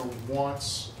anyone ever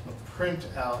wants a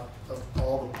printout of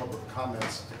all the public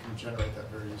comments, I can generate that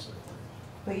very easily for you.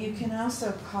 But you can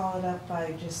also call it up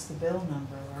by just the bill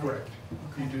number, right? Correct. You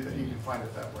Okay. do that, you can find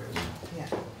it that way as well. Yeah,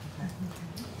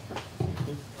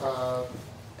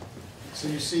 So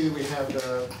you see that we have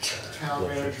the town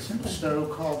manager from Stowe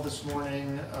called this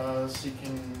morning,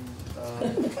 seeking,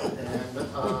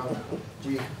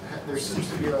 there seems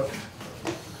to be a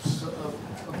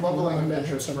bubbling of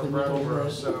interest from Brattleboro.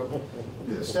 So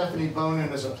Stephanie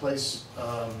Bonin is a place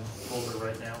holder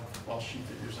right now while she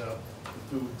figures out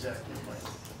who exactly might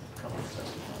come and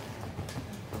testify.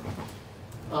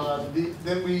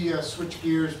 Then we switch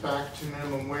gears back to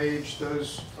minimum wage.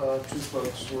 Those two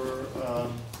folks were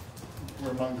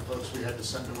among the folks we had to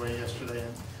send away yesterday,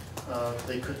 and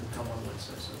they couldn't come on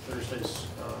Wednesday, so Thursday's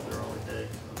their only day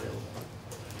available.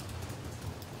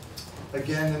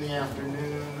 Again, in the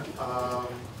afternoon,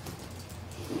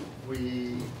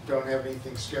 we don't have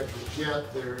anything scheduled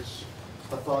yet. There's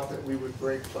a thought that we would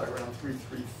break by around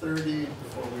 3:30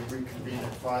 before we reconvene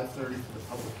at 5:30 for the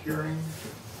public hearing.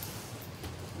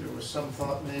 There was some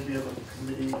thought maybe of a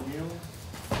committee meal.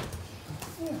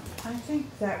 yeah. I think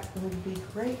that would be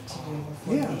great to do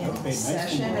before Yeah, the end that of would the be nice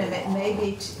session, and and it may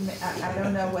be, I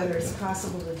don't know whether it's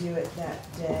possible to do it that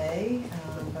day,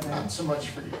 but I, Not so much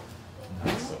for you.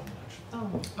 Not so much. Oh,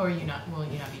 Or will you not be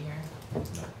here?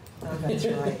 oh, that's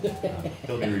right.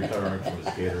 He'll be recovering from his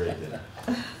Gatorade dinner.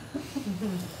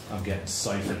 I'm getting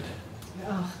siphoned.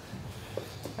 oh,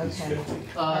 He's Okay. 50.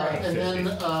 And then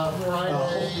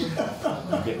Friday,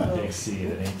 I'm getting big C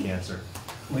that ain't cancer.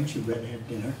 Once you ready to have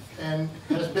dinner. and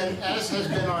as has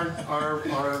been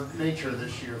our nature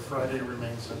this year, Friday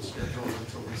remains unscheduled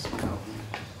until we see how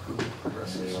the We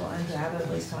progresses. will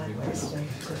undoubtedly find ways to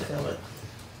fill it.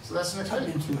 So that's next I've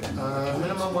week. been through it.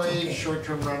 Minimum wage, Okay.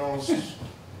 short-term rentals,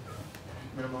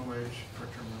 minimum wage,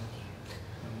 short-term rentals,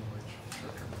 minimum wage,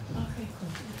 short-term rentals. Okay, cool.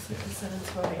 Looks like the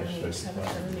 740 and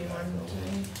 771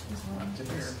 today as well.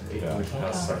 Didn't hear. Yeah, Which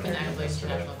has second National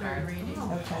yesterday. card reading.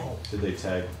 Okay. Did they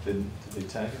tag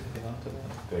anything onto that?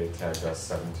 They tagged us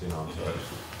 17 onto it,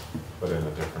 but in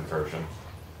a different version.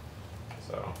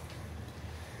 So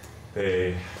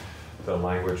the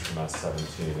language from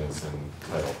S.40 is in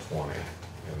Title 20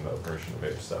 in the version of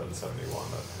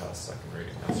H.771 that has second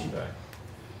reading yesterday.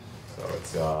 So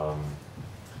it's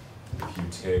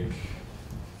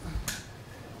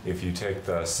if you take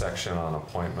the section on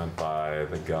appointment by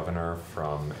the governor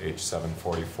from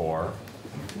H.744,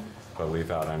 but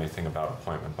leave out anything about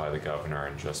appointment by the governor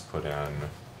and just put in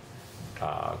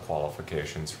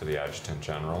qualifications for the adjutant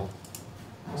general.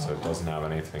 So it doesn't have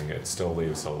anything, it still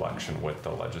leaves election with the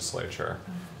legislature.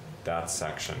 That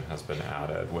section has been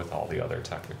added with all the other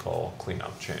technical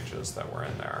cleanup changes that were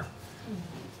in there.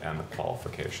 And the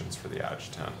qualifications for the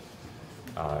adjutant.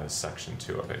 Section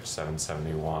 2 of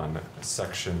H.771.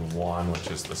 Section 1, which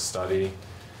is the study,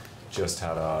 just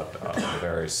had a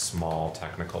very small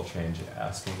technical change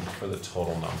asking for the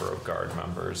total number of guard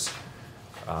members,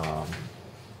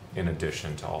 in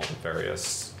addition to all the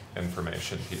various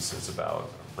information pieces about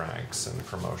ranks and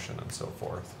promotion and so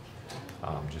forth.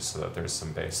 Just so that there's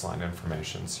some baseline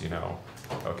information, so you know,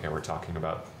 okay, we're talking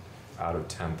about out of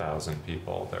 10,000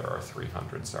 people, there are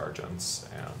 300 sergeants,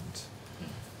 and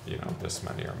you know, this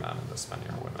many are men and this many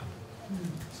are women.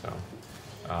 So,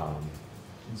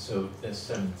 And so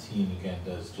S-17 again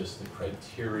does just the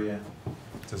criteria.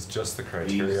 does just the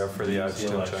criteria for the leaves the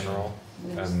adjutant election. general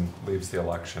Leaves- and leaves the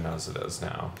election as it is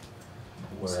now.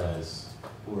 Whereas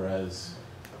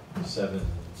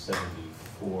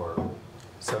 774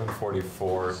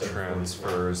 744 744.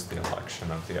 transfers the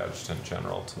election of the adjutant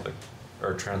general to the,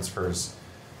 or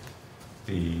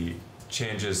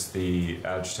changes the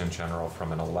adjutant general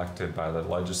from an elected by the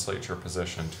legislature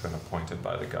position to an appointed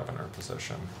by the governor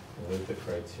position. with the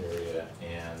criteria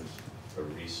and a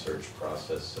search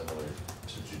process similar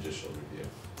to judicial review?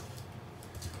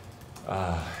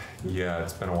 Yeah,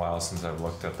 it's been a while since I've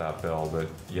looked at that bill, but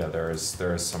yeah, there is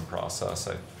some process,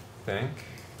 I think.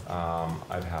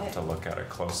 I'd have to look at it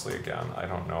closely again. I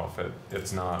don't know if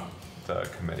it's not the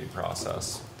committee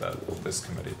process that this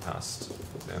committee passed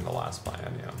in the last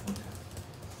biennium.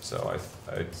 So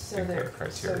I think there are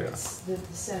criteria. So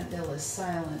the Senate bill is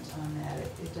silent on that.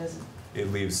 It doesn't.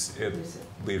 It leaves it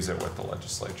with the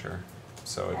legislature.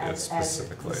 So it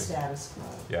specifically. As the status quo.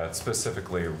 Yeah, it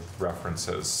specifically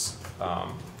references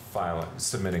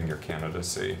submitting your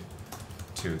candidacy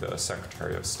to the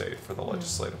Secretary of State for the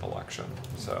legislative election.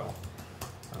 So,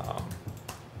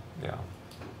 yeah.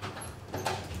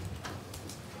 Okay.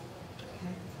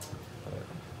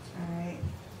 All right.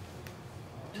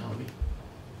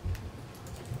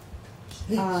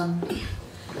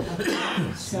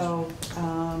 Okay, so,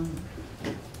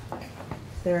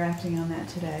 they're acting on that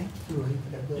today?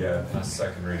 Yeah, passed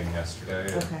second reading yesterday.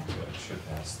 Okay. It should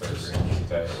pass third reading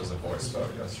today. It was a voice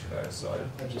vote yesterday, so I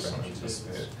don't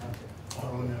anticipate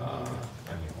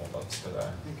any holdups today.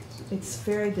 It's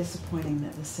very disappointing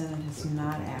that the Senate has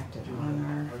not acted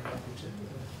on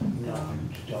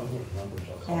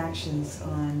our actions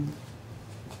on,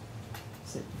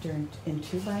 is it in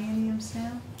 2 bienniums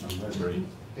now? That's right.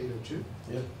 802?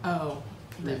 Yep. Oh,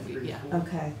 yeah.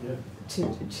 Okay,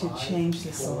 to change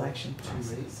the selection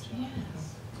process.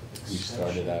 We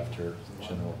started after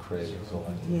General Craig was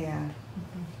elected. Yeah,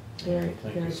 very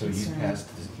concerned. So you passed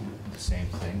the same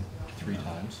thing 3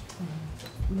 times?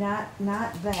 Not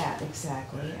that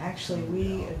exactly. Actually,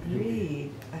 we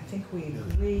agreed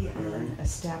on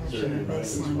establishing a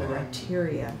baseline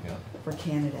criteria for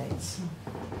candidates.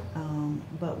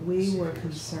 But we were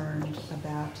concerned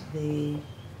about the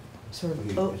sort of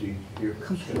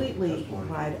completely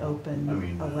wide open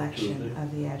election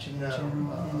of the adjutant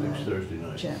general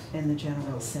in the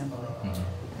General Assembly.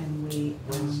 And we,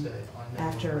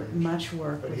 after much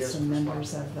work with some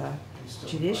members of the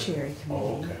Judiciary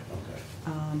Committee,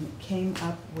 came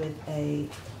up with a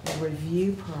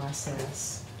review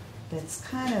process that's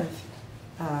kind of,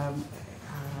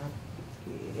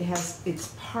 it's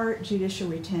part judicial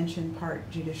retention, part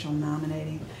judicial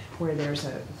nominating, where there's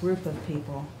a group of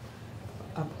people,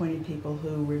 appointed people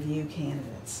who review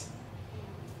candidates,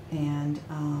 and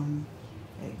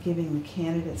giving the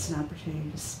candidates an opportunity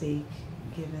to speak,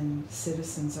 giving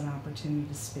citizens an opportunity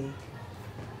to speak,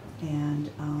 and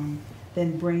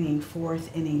then bringing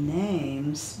forth any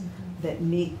names that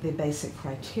meet the basic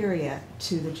criteria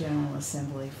to the General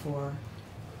Assembly for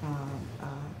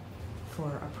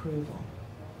approval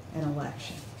and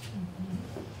election.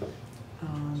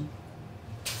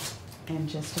 And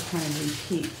just to kind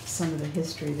of repeat some of the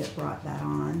history that brought that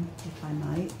on, if I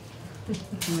might,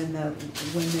 when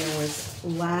there was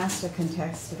last a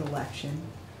contested election,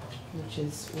 which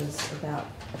was about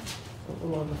a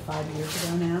little over 5 years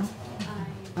ago now,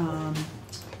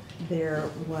 there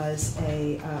was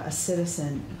a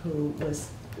citizen who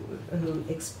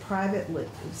privately,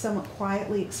 somewhat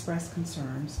quietly expressed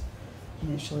concerns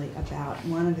initially about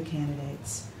one of the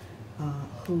candidates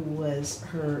who was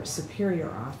her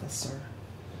superior officer,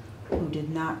 who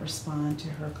did not respond to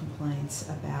her complaints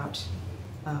about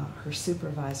her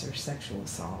supervisor's sexual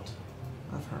assault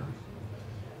of her.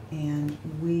 And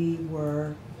we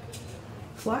were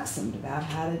fluxumed about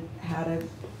how to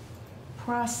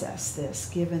process this,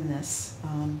 given this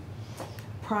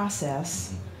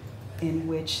process in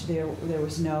which there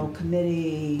was no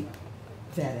committee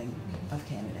vetting of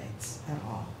candidates at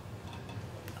all.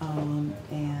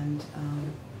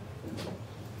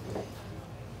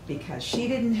 Because she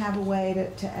didn't have a way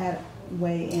to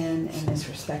weigh in, and this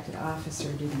respected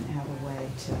officer didn't have a way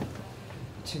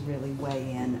to really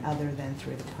weigh in other than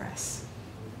through the press.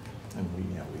 And we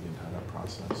didn't have that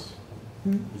process.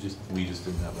 Hmm? We just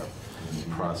didn't have that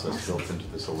process built into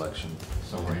this election.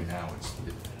 So right now,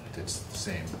 it's the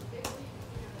same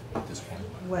at this point.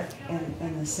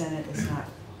 And the Senate is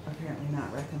apparently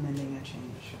not recommending a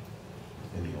change.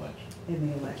 In the election. In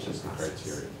the election Just the process.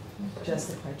 criteria. Just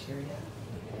the criteria,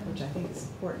 which I think is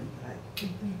important, but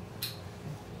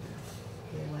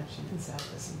the election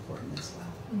itself is important as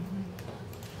well.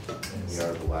 And we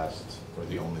are the last, or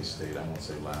the only state, I won't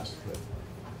say last, but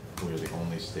we are the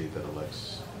only state that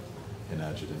elects an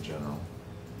adjutant general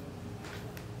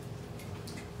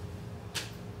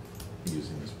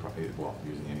using this,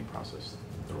 using any process.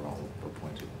 They're all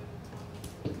appointed.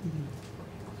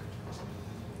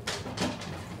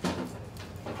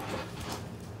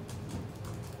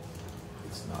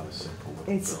 It's not a simple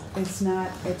bill.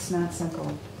 It's not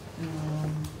simple.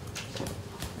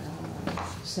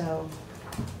 So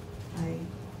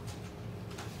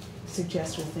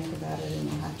suggest we think about it, and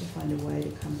we'll have to find a way to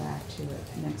come back to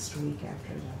it next week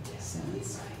after the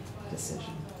Senate's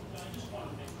decision.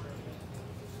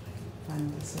 Final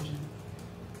decision.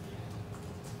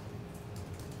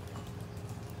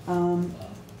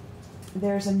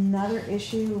 There's another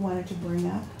issue we wanted to bring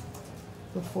up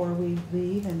before we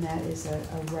leave, and that is a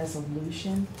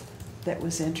resolution that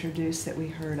was introduced that we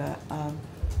heard a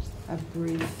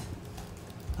brief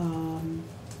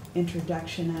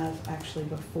introduction of actually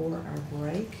before our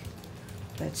break.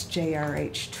 That's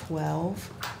JRH 12.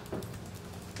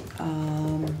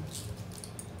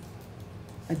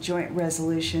 A joint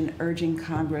resolution urging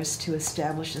Congress to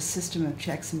establish a system of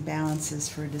checks and balances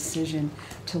for a decision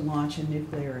to launch a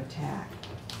nuclear attack.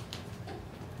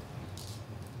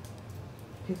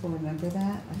 People remember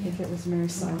that? I think it was Mary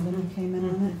Sullivan who came in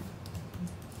on it.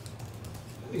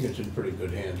 I think it's in pretty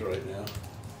good hands right now.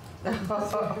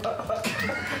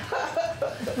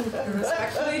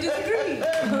 Respectfully disagree.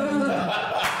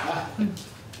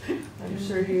 I'm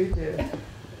sure you do.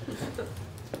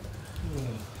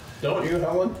 Don't you,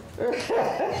 Helen?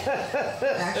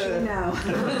 Actually, no.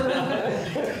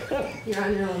 You're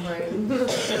on your own brain.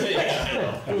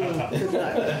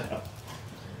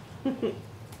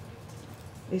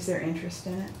 Is there interest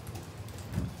in it?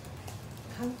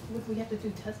 How would we have to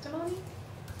do testimony?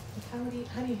 Like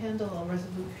how do you handle a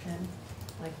resolution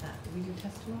like that? Do we do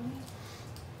testimony?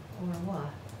 Or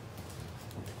what?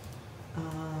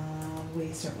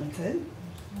 We certainly could.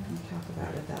 Talk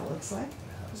about what that looks like.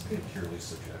 It's a purely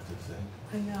subjective thing.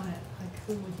 I know it. Like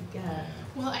who would you get?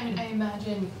 Well, I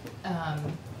imagine,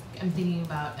 I'm thinking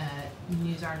about a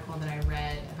news article that I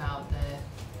read about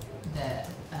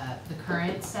the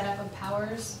current setup of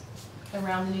powers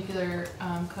around the nuclear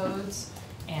codes,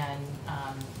 and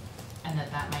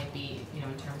that might be, in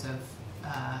terms of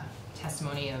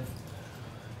testimony of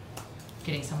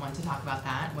getting someone to talk about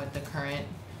that, what the current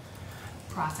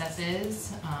process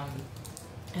is.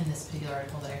 And this particular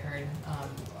article that I heard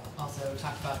also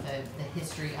talked about the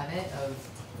history of it, of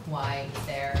why it's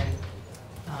there,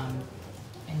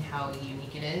 and how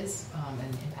unique it is,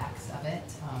 and impacts of it,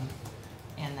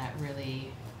 and that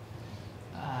really,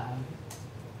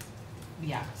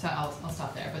 so I'll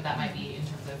stop there, but that might be in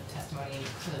terms of testimony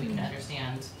so that we can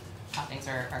understand how things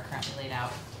are currently laid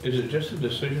out. Is it just a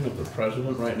decision of the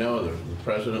president right now, or the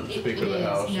president, the Speaker of the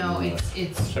House? No, and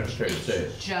it's Secretary of State?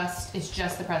 It's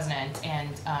just the president,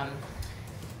 and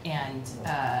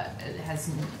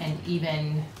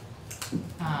even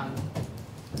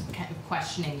kind of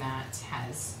questioning that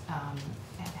has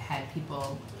had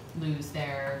people lose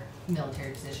their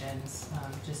military positions,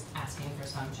 just asking for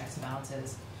some checks and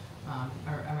balances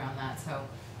around that. So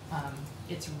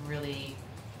it's really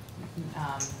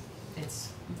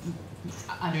it's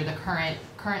under the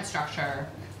current structure,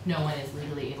 no one is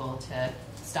legally able to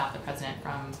stop the president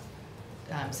from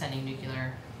sending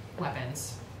nuclear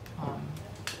weapons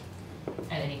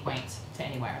at any point to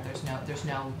anywhere. There's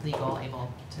no legal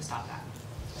able to stop that.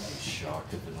 I'd be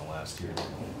shocked if in the last year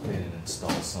they didn't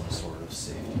install some sort of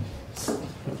safety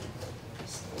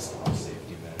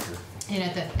measure. And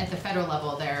at the federal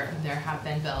level, there have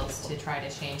been bills to try to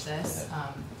change this,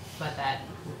 but that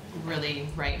really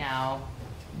right now,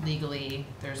 legally,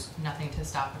 there's nothing to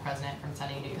stop the president from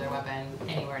sending a nuclear weapon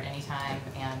anywhere at any time.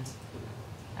 And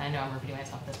I know I'm repeating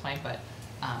myself at this point, but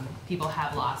people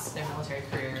have lost their military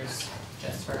careers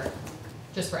just for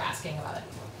asking about it.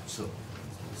 So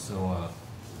I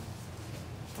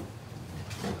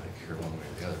don't care one way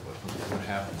or the other, but what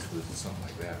happens with something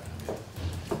like that?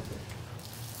 I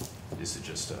mean, is it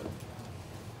just like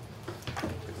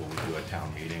when we do a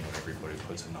town meeting when everybody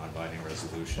puts a non-binding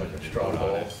resolution Like a and straw vote on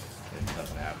poll? it and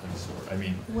nothing happens? Or, I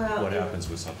mean, Well, what happens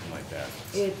with something like that?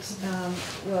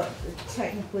 Well,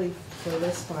 technically for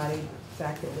this body, the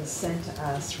fact that it was sent to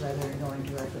us rather than going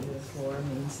directly to the floor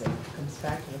means that it comes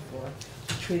back to the floor,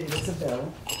 treated as a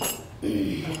bill.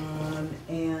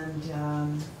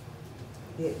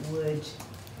 It would,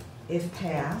 if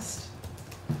passed,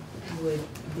 would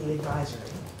be advisory.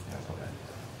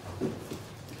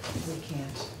 We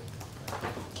can't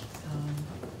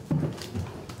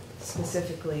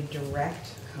specifically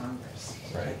direct Congress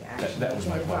to Right. take action. That was We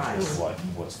my can question. advise.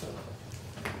 What's the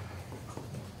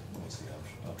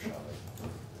upshot of it?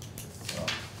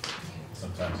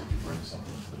 Sometimes if you bring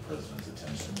something to the president's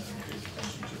attention, then he pays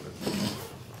attention to it.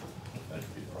 That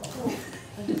could be a problem.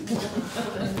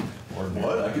 Or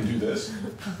what? I can do this?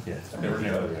 Yeah. I never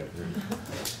knew that. Okay.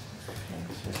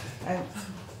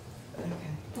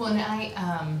 Well,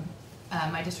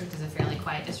 and my district is a fairly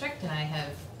quiet district, and I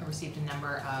have received a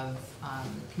number of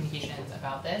communications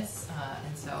about this,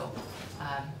 and so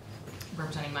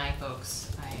representing my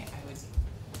folks, I would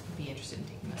be interested in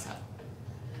taking this up.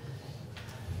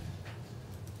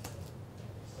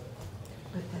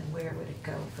 But then where would it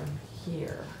go from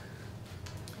here?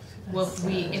 Well,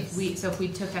 if we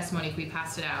took testimony, if we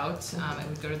passed it out, it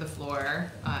would go to the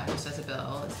floor, just as a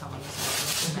bill, as Helen was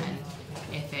saying. And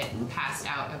then if it passed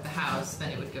out of the House,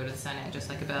 then it would go to the Senate, just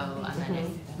like a bill. And then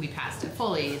if we passed it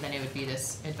fully, then it would be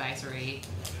this advisory,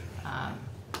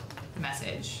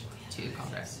 message to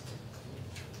Congress.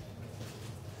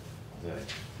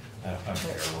 I'm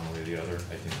fair one way or the other.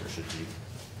 I think there should be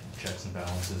checks and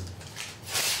balances.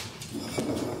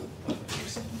 But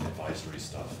there's some advisory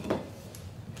stuff, and,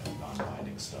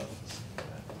 non-binding stuff.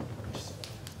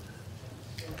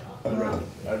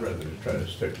 I'd rather just try to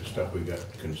stick to stuff we got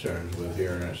concerns with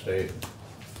here in our state.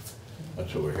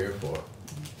 That's what we're here for.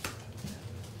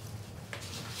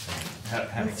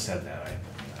 Having said that,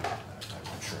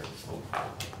 I'm sure it's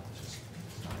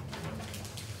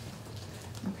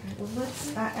Okay, well,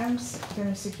 I'm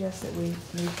gonna suggest that we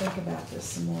think about this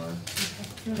some more,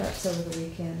 perhaps over the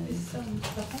weekend. Is the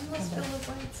homeless bill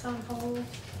is on hold?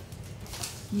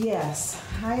 Yes,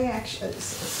 I actually,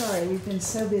 sorry, we've been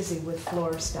so busy with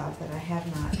floor stuff that I have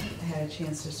not had a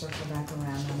chance to circle back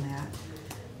around on that.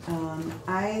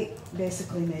 I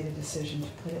basically made a decision to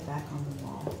put it back on the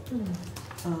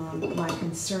wall. My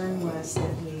concern was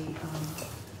that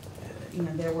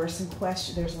there were some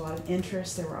questions, there's a lot of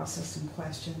interest, there were also some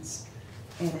questions,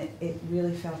 and it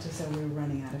really felt as though we were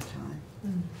running out of time.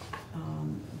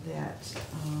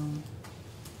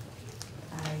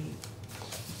 I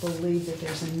believe that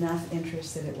there's enough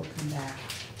interest that it will come back,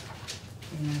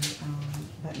 and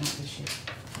but not this year.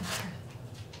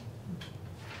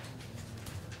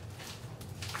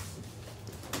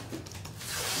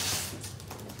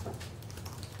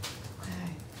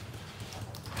 Okay.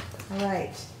 All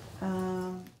right.